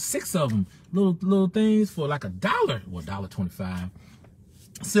Juice, y'all, 6 of them, little things for like $1, well, $1.25.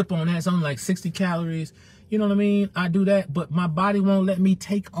 Sip on that. It's only like 60 calories. You know what I mean? I do that, but my body won't let me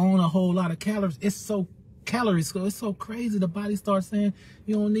take on a whole lot of calories. It's so calories. So it's so crazy. The body starts saying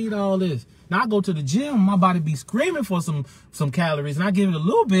you don't need all this. Now I go to the gym, my body be screaming for some calories, and I give it a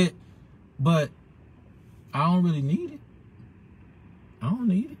little bit, but I don't really need it. I don't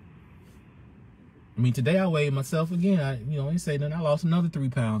need it. I mean, today I weighed myself again. I ain't say nothing. I lost another 3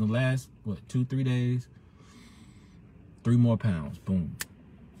 pounds in the last, 2-3 days. 3 more pounds. Boom.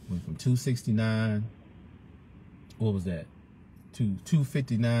 Went from 269. What was that? To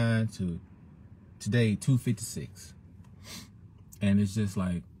 259 to today 256. And it's just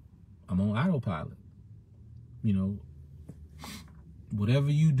like I'm on autopilot.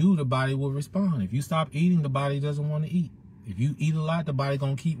 Whatever you do, the body will respond. If you stop eating, the body doesn't want to eat. If you eat a lot, the body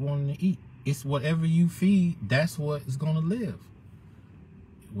gonna keep wanting to eat. It's whatever you feed, that's what is gonna live.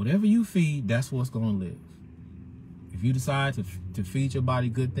 Whatever you feed, that's what's gonna live. If you decide to feed your body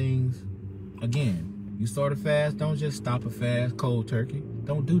good things, again, you start a fast, don't just stop a fast cold turkey.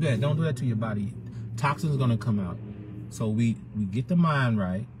 Don't do that. Don't do that to your body. Toxins are gonna come out. So we get the mind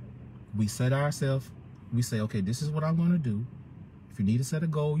right. We set ourselves, we say, okay, this is what I'm gonna do. If you need to set a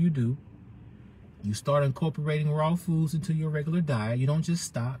goal, you do. You start incorporating raw foods into your regular diet. You don't just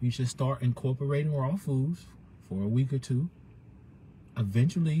stop. You should start incorporating raw foods for a week or two.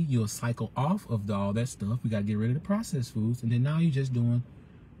 Eventually, you'll cycle off of all that stuff. We got to get rid of the processed foods. And then now you're just doing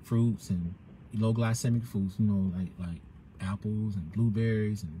fruits and low glycemic foods, like apples and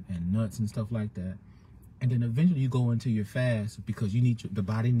blueberries and nuts and stuff like that. And then eventually you go into your fast because the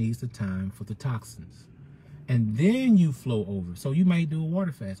body needs the time for the toxins. And then you flow over. So you may do a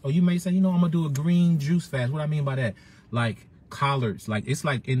water fast. Or you may say, I'm going to do a green juice fast. What I mean by that? Like collards. Like it's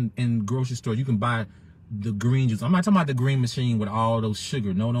like in grocery stores, you can buy the green juice. I'm not talking about the green machine with all those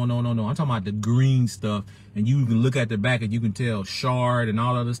sugar. No. I'm talking about the green stuff. And you can look at the back and you can tell shard and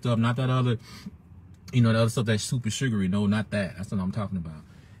all other stuff. Not that other, the other stuff that's super sugary. No, not that. That's what I'm talking about.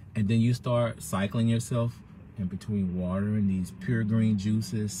 And then you start cycling yourself in between water and these pure green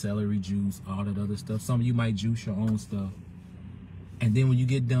juices, celery juice, all that other stuff. Some of you might juice your own stuff. And then when you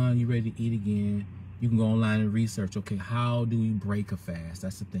get done, you're ready to eat again. You can go online and research, okay, how do you break a fast?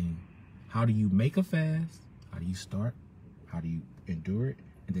 That's the thing. How do you make a fast? How do you start? How do you endure it?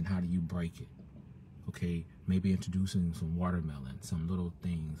 And then how do you break it? Okay, maybe introducing some watermelon, some little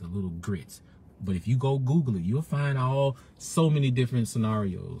things, a little grits. But if you go Google it, you'll find so many different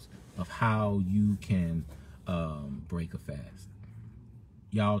scenarios of how you can break a fast.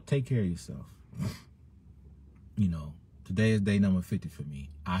 Y'all take care of yourself. Today is day number 50 for me.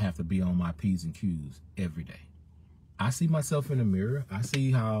 I have to be on my P's and Q's every day. I see myself in the mirror. I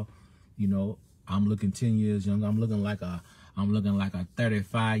see how, I'm looking 10 years younger. I'm looking like a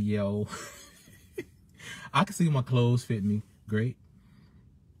 35-year-old. I can see my clothes fit me great.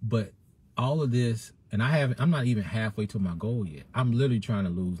 But all of this, and I'm not even halfway to my goal yet. I'm literally trying to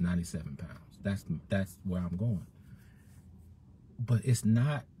lose 97 pounds. That's where I'm going. But it's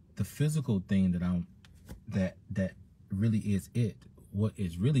not the physical thing that really is it. What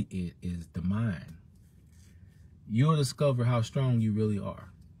is really it is the mind. You'll discover how strong you really are.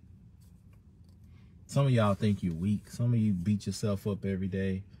 Some of y'all think you're weak. Some of you beat yourself up every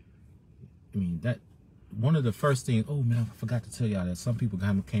day. I mean, that one of the first things, oh man, I forgot to tell y'all that some people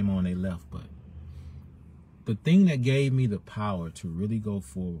came on, they left, but the thing that gave me the power to really go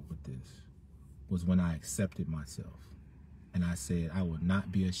forward with this was when I accepted myself. And I said, I will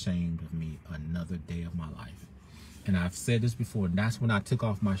not be ashamed of me another day of my life. And I've said this before, and that's when I took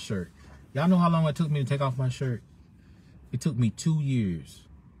off my shirt. Y'all know how long it took me to take off my shirt? It took me 2 years.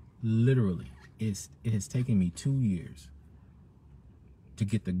 Literally. It has taken me 2 years to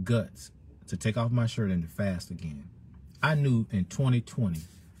get the guts to take off my shirt and to fast again. I knew in 2020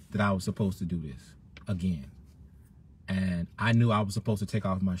 that I was supposed to do this again. And I knew I was supposed to take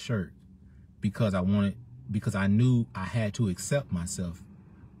off my shirt because I knew I had to accept myself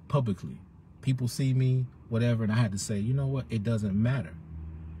publicly. People see me, whatever, and I had to say, you know what, it doesn't matter.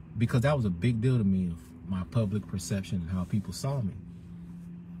 Because that was a big deal to me, of my public perception and how people saw me.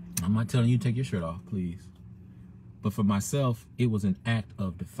 I'm not telling you to take your shirt off, please. But for myself, it was an act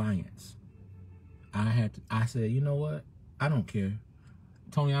of defiance. I said, you know what, I don't care.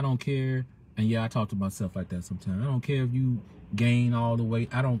 Tony, I don't care. And yeah, I talk to myself like that sometimes. I don't care if you gain all the weight.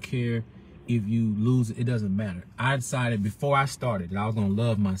 I don't care if you lose it. It doesn't matter. I decided before I started that I was going to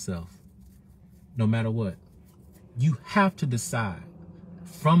love myself no matter what. You have to decide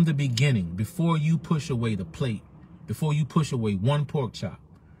from the beginning, before you push away the plate, before you push away one pork chop,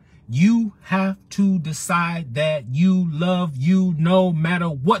 you have to decide that you love you no matter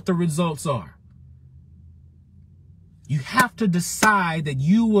what the results are. You have to decide that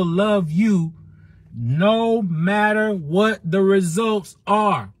you will love you no matter what the results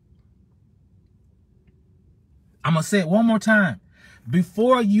are. I'm going to say it one more time.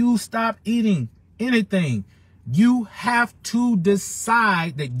 Before you stop eating anything, you have to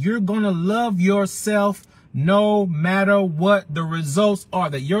decide that you're going to love yourself no matter what the results are,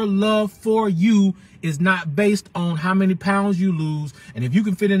 that your love for you is not based on how many pounds you lose. And if you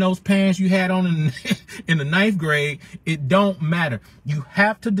can fit in those pants you had on in the 9th grade, it don't matter. You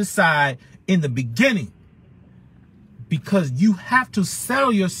have to decide in the beginning, because you have to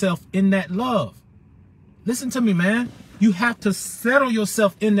settle yourself in that love. Listen to me, man. You have to settle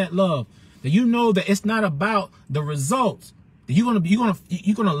yourself in that love. That you know that it's not about the results. That you're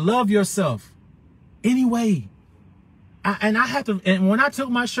gonna love yourself anyway. And when I took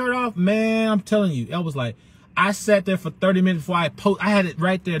my shirt off, man, I'm telling you, I was like, I sat there for 30 minutes before I had it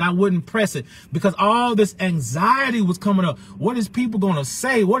right there and I wouldn't press it because all this anxiety was coming up. What is people going to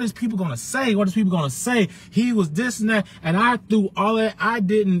say? What is people going to say? What is people going to say? He was this and that. And I threw all that. I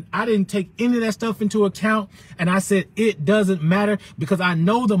didn't take any of that stuff into account. And I said, it doesn't matter because I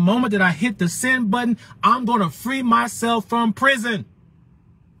know the moment that I hit the send button, I'm going to free myself from prison.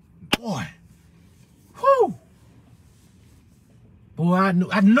 Boy. Whew. Boy, I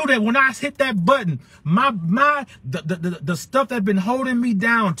knew that when I hit that button, the stuff that's been holding me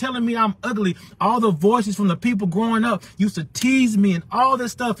down, telling me I'm ugly, all the voices from the people growing up used to tease me and all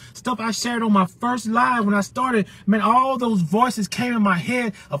this stuff I shared on my first live when I started, man, all those voices came in my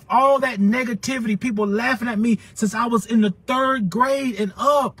head of all that negativity, people laughing at me since I was in the 3rd grade and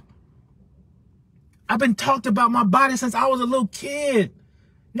up. I've been talked about my body since I was a little kid.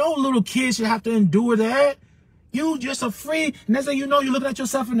 No little kid should have to endure that. You just are free. And that's how you know you're looking at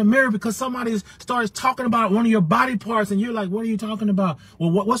yourself in the mirror because somebody starts talking about one of your body parts and you're like, what are you talking about?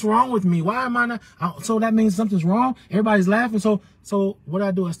 Well, what's wrong with me? Why am I not? So that means something's wrong. Everybody's laughing. So what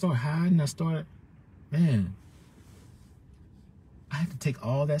I do, I start hiding. Man, I have to take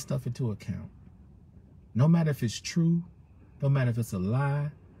all that stuff into account. No matter if it's true, no matter if it's a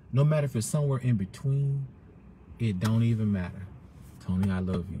lie, no matter if it's somewhere in between, it don't even matter. Tony, I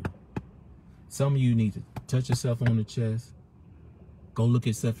love you. Some of you need to touch yourself on the chest, go look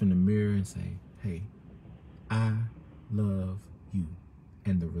yourself in the mirror and say, hey, I love you.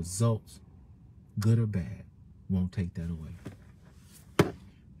 And the results, good or bad, won't take that away.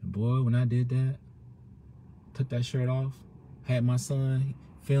 And boy, when I did that, took that shirt off, had my son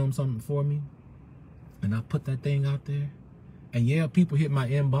film something for me, and I put that thing out there, and yeah, people hit my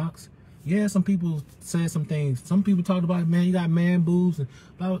inbox. Yeah, some people said some things. Some people talked about, man, you got man boobs. And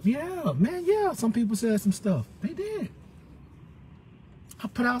blah, blah. Yeah, man, yeah. Some people said some stuff. They did. I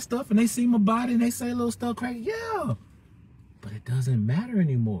put out stuff and they see my body and they say little stuff crazy. Yeah. But it doesn't matter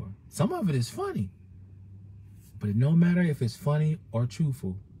anymore. Some of it is funny. But no matter if it's funny or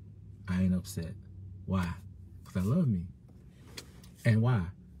truthful, I ain't upset. Why? Because I love me. And why?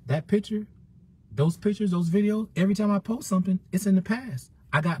 That picture, those pictures, those videos, every time I post something, it's in the past.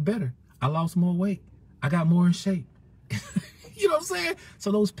 I got better. I lost more weight. I got more in shape. You know what I'm saying?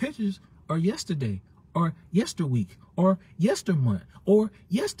 So those pictures are yesterday or yesterweek or yestermonth or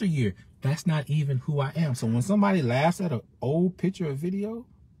yesteryear. That's not even who I am. So when somebody laughs at an old picture or video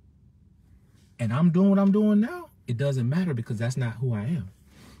and I'm doing what I'm doing now, it doesn't matter because that's not who I am.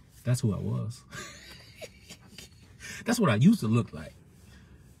 That's who I was. That's what I used to look like.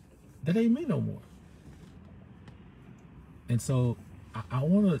 That ain't me no more. And so I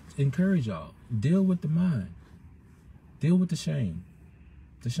want to encourage y'all, deal with the mind. Deal with the shame.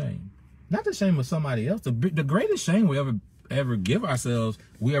 The shame. Not the shame of somebody else. The greatest shame we ever give ourselves,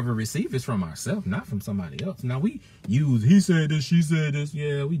 we ever receive is from ourselves, not from somebody else. Now we use, he said this, she said this.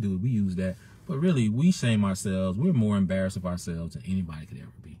 Yeah, we do. We use that. But really, we shame ourselves. We're more embarrassed of ourselves than anybody could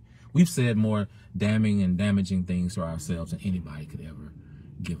ever be. We've said more damning and damaging things to ourselves than anybody could ever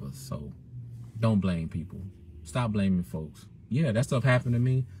give us. So don't blame people. Stop blaming folks. Yeah, that stuff happened to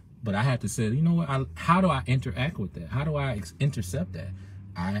me, but I had to say, you know what? How do I interact with that? How do I intercept that?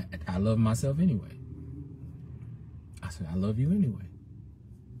 I love myself anyway. I said, I love you anyway.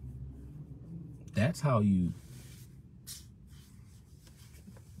 That's how you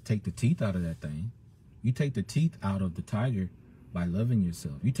take the teeth out of that thing. You take the teeth out of the tiger by loving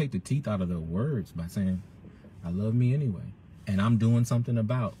yourself. You take the teeth out of the words by saying, I love me anyway. And I'm doing something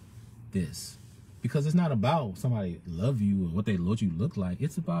about this. Because it's not about somebody love you or what you look like.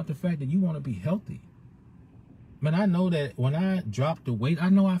 It's about the fact that you want to be healthy. Man, I know that when I drop the weight, I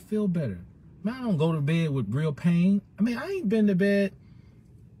know I feel better. Man, I don't go to bed with real pain. I mean, I ain't been to bed,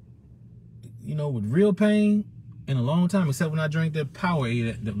 you know, with real pain in a long time, except when I drank that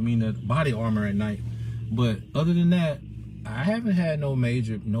Powerade, the body armor at night. But other than that, I haven't had no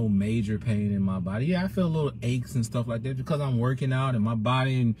major pain in my body. Yeah, I feel a little aches and stuff like that because I'm working out and my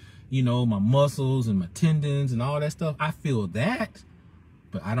body and, you know, my muscles and my tendons and all that stuff. I feel that,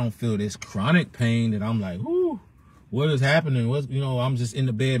 but I don't feel this chronic pain that I'm like, whoo, what is happening? What, you know, I'm just in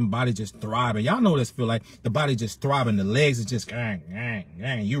the bed and body just throbbing. Y'all know this feel like the body just throbbing. The legs is just gang, gang,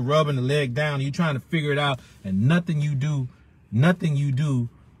 gang. You rubbing the leg down. You trying to figure it out, and nothing you do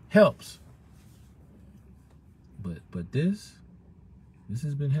helps. But this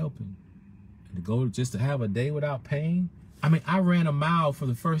has been helping. And to go just to have a day without pain. I mean, I ran a mile for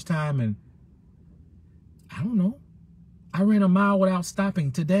the first time, and I don't know. I ran a mile without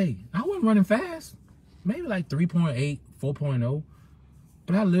stopping today. I wasn't running fast. Maybe like 3.8, 4.0.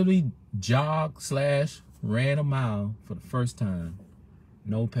 But I literally jogged / ran a mile for the first time.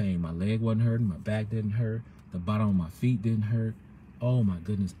 No pain. My leg wasn't hurting. My back didn't hurt. The bottom of my feet didn't hurt. Oh my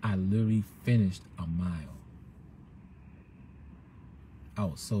goodness. I literally finished a mile. I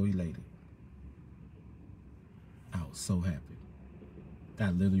was so elated. I was so happy. I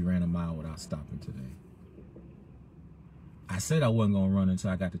literally ran a mile without stopping today. I said I wasn't going to run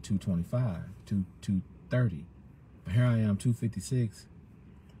until I got to 225, 230. But here I am, 256,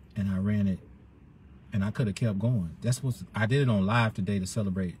 and I ran it, and I could have kept going. I did it on live today to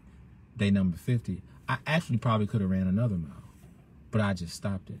celebrate day number 50. I actually probably could have ran another mile, but I just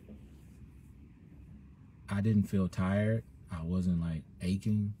stopped it. I didn't feel tired. I wasn't like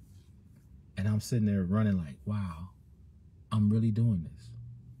aching. And I'm sitting there running like, wow, I'm really doing this.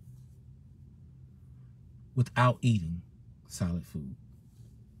 Without eating solid food.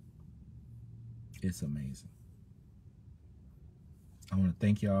 It's amazing. I want to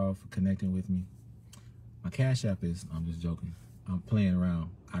thank y'all for connecting with me. My Cash App is, I'm just joking. I'm playing around.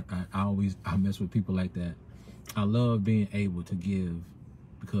 I mess with people like that. I love being able to give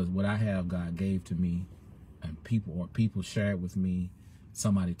because what I have, God gave to me, and people shared with me.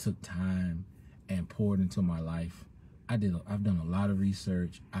 Somebody took time and poured into my life. I've done a lot of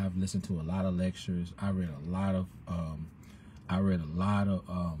research. I've listened to a lot of lectures. I read a lot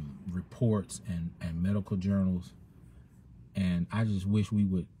of reports and medical journals. And I just wish we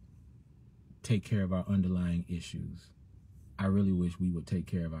would take care of our underlying issues. I really wish we would take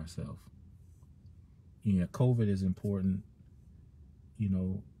care of ourselves. Yeah, COVID is important, you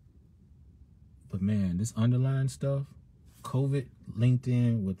know, but man, this underlying stuff, COVID linked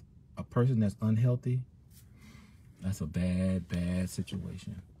in with a person that's unhealthy, that's a bad, bad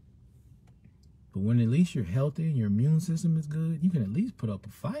situation. But when at least you're healthy and your immune system is good, you can at least put up a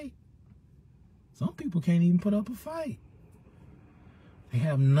fight. Some people can't even put up a fight. They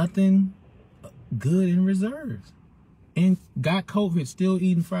have nothing good in reserves. And got COVID still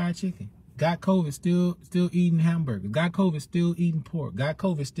eating fried chicken. Got COVID still eating hamburgers. Got COVID still eating pork. Got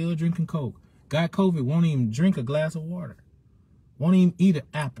COVID still drinking Coke. Got COVID won't even drink a glass of water. Won't even eat an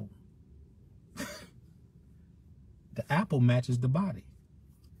apple. The apple matches the body.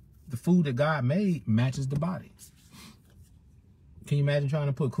 The food that God made matches the body. Can you imagine trying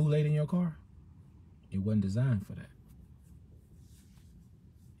to put Kool-Aid in your car? It wasn't designed for that.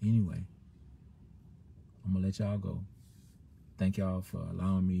 Anyway, I'm going to let y'all go. Thank y'all for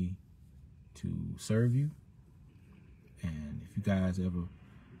allowing me to serve you. And if you guys ever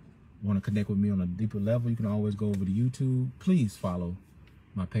want to connect with me on a deeper level, you can always go over to YouTube. Please follow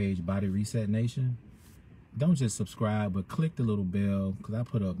my page, Body Reset Nation. Don't just subscribe, but click the little bell because I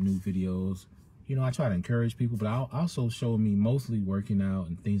put up new videos. You know, I try to encourage people, but I'll also show me mostly working out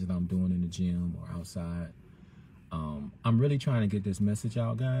and things that I'm doing in the gym or outside. I'm really trying to get this message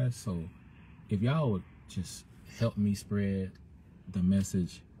out, guys. So if y'all would just help me spread the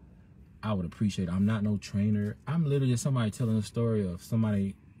message, I would appreciate it. I'm not no trainer. I'm literally just somebody telling a story of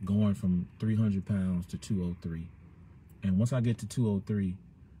somebody going from 300 pounds to 203. And once I get to 203,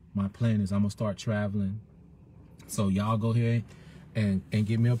 my plan is I'm going to start traveling. So y'all go ahead and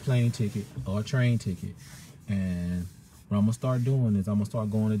get me a plane ticket or a train ticket. And what I'm going to start doing is I'm going to start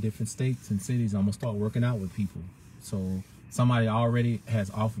going to different states and cities. I'm going to start working out with people. So somebody already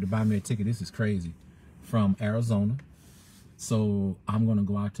has offered to buy me a ticket. This is crazy. From Arizona. So I'm going to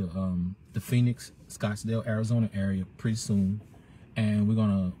go out to the Phoenix, Scottsdale, Arizona area pretty soon. And we're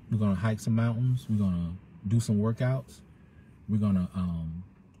gonna hike some mountains. We're going to do some workouts. We're going to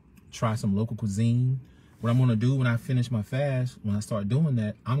try some local cuisine. What I'm going to do when I finish my fast, when I start doing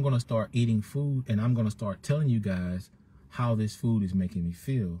that, I'm going to start eating food, and I'm going to start telling you guys how this food is making me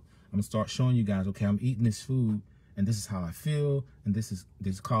feel. I'm going to start showing you guys, okay, I'm eating this food, and this is how I feel, and this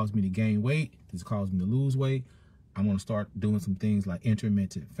caused me to gain weight, this caused me to lose weight. I'm going to start doing some things like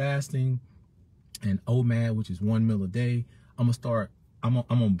intermittent fasting and OMAD, which is 1 meal a day. I'm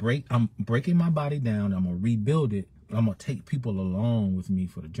breaking my body down. I'm going to rebuild it, I'm gonna take people along with me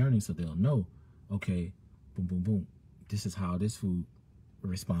for the journey so they'll know, okay, boom, boom, boom. This is how this food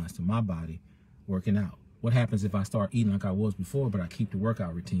responds to my body working out. What happens if I start eating like I was before, but I keep the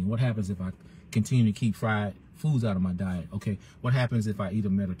workout routine? What happens if I continue to keep fried foods out of my diet? Okay, what happens if I eat a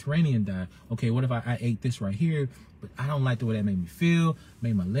Mediterranean diet? Okay, what if I ate this right here, but I don't like the way that made me feel,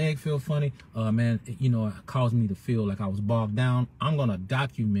 made my leg feel funny, man, you know, it caused me to feel like I was bogged down. I'm gonna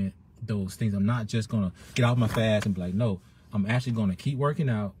document those things. I'm not just gonna get off my fast and be like, no, I'm actually gonna keep working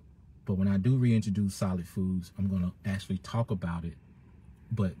out, but when I do reintroduce solid foods, I'm gonna actually talk about it,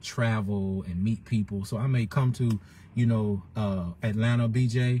 but travel and meet people. So I may come to, you know, Atlanta,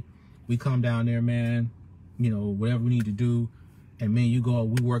 BJ. We come down there, man, you know, whatever we need to do. And man, you go,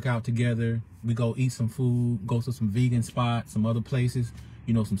 we work out together. We go eat some food, go to some vegan spots, some other places,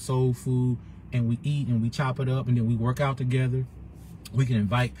 you know, some soul food. And we eat and we chop it up and then we work out together. We can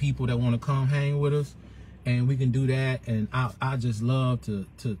invite people that want to come hang with us. And we can do that. And I just love to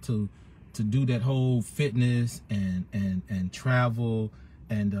do that whole fitness and travel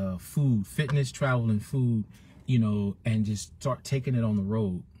and food, fitness, travel, and food, you know, and just start taking it on the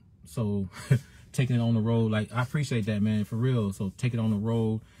road. So taking it on the road, like, I appreciate that, man, for real. So take it on the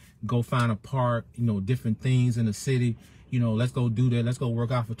road, go find a park, you know, different things in the city, you know, let's go do that. Let's go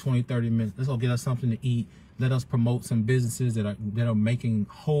work out for 20, 30 minutes. Let's go get us something to eat. Let us promote some businesses that are making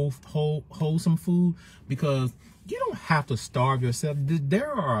wholesome food, because you don't have to starve yourself. There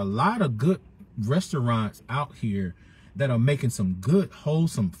are a lot of good restaurants out here that are making some good,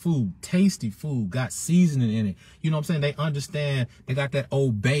 wholesome food, tasty food, got seasoning in it. You know what I'm saying? They understand. They got that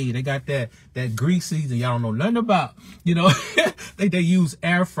Old Bay. They got that grease season y'all don't know nothing about. You know, they use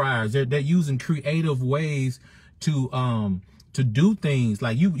air fryers. They're using creative ways to do things.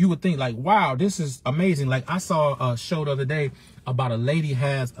 Like you would think like, wow, this is amazing. Like I saw a show the other day about a lady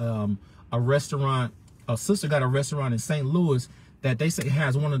has a restaurant. A sister got a restaurant in St. Louis that they say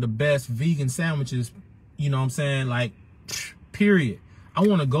has one of the best vegan sandwiches. You know what I'm saying? Like, period. I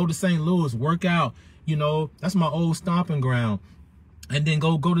want to go to St. Louis, work out. You know, that's my old stomping ground. And then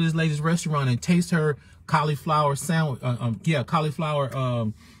go to this lady's restaurant and taste her cauliflower sandwich.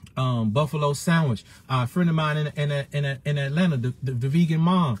 Buffalo sandwich. A friend of mine in Atlanta, the vegan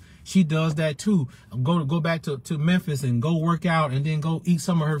mom, she does that too. Go back to Memphis and go work out and then go eat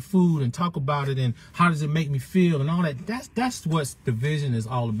some of her food and talk about it and how does it make me feel and all that. That's what the vision is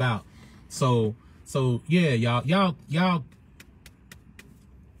all about. So yeah, y'all,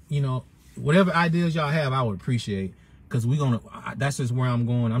 you know, whatever ideas y'all have, I would appreciate, because that's just where I'm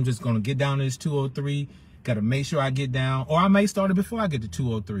going. I'm just gonna get down to this 203. Gotta make sure I get down, or I may start it before I get to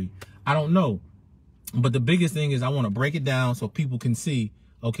 203. I don't know. But the biggest thing is I want to break it down so people can see,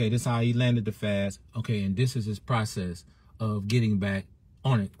 okay, this is how he landed the fast. Okay, and this is his process of getting back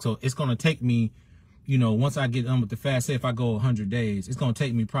on it. So it's gonna take me, you know, once I get done with the fast, say if I go 100 days, it's going to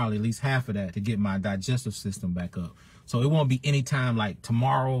take me probably at least half of that to get my digestive system back up. So it won't be any time like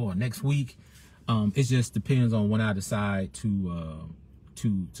tomorrow or next week. It just depends on when I decide to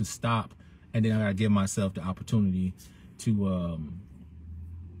stop, and then I got to give myself the opportunity to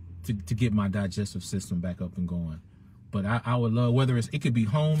get my digestive system back up and going. But I would love, whether it could be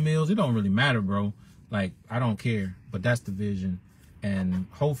home meals, it don't really matter, bro. Like, I don't care, but that's the vision. And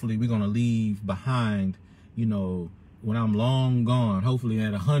hopefully we're going to leave behind, you know, when I'm long gone, hopefully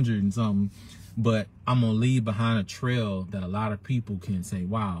at 100 and something, but I'm going to leave behind a trail that a lot of people can say,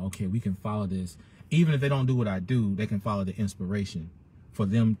 wow, okay, we can follow this. Even if they don't do what I do, they can follow the inspiration for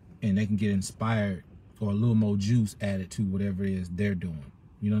them, and they can get inspired or a little more juice added to whatever it is they're doing.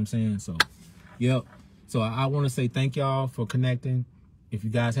 You know what I'm saying? So, yep. So I want to say thank y'all for connecting. If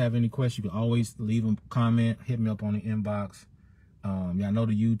you guys have any questions, you can always leave a comment, hit me up on the inbox. Y'all know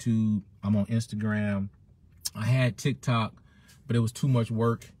the YouTube. I'm on Instagram. I had TikTok, but it was too much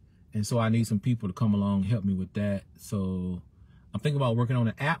work, and so I need some people to come along and help me with that. So I'm thinking about working on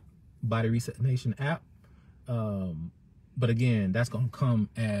an app, Body Reset Nation app. But again, that's gonna come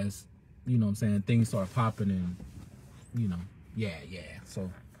as, you know what I'm saying, things start popping and, you know, yeah.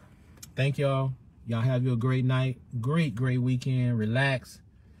 So thank y'all. Y'all have your great night, great weekend. Relax.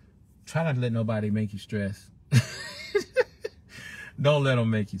 Try not to let nobody make you stress. Don't let them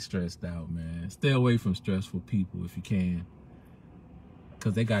make you stressed out, man. Stay away from stressful people if you can,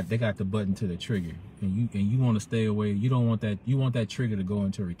 because they got the button to the trigger, and you want to stay away. You don't want that. You want that trigger to go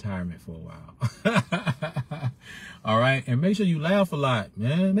into retirement for a while. All right, and make sure you laugh a lot,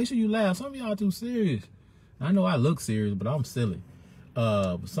 man. Make sure you laugh. Some of y'all too serious. I know I look serious, but I'm silly.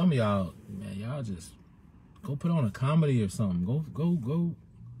 But some of y'all, man, y'all just go put on a comedy or something. Go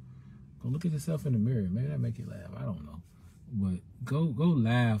look at yourself in the mirror. Maybe that make you laugh. I don't know. But go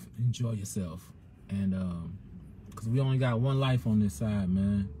laugh, enjoy yourself, and because we only got one life on this side,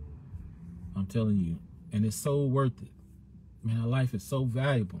 man. I'm telling you. And it's so worth it. Man, our life is so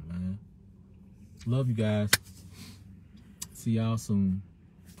valuable, man. Love you guys. See y'all soon.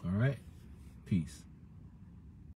 All right? Peace.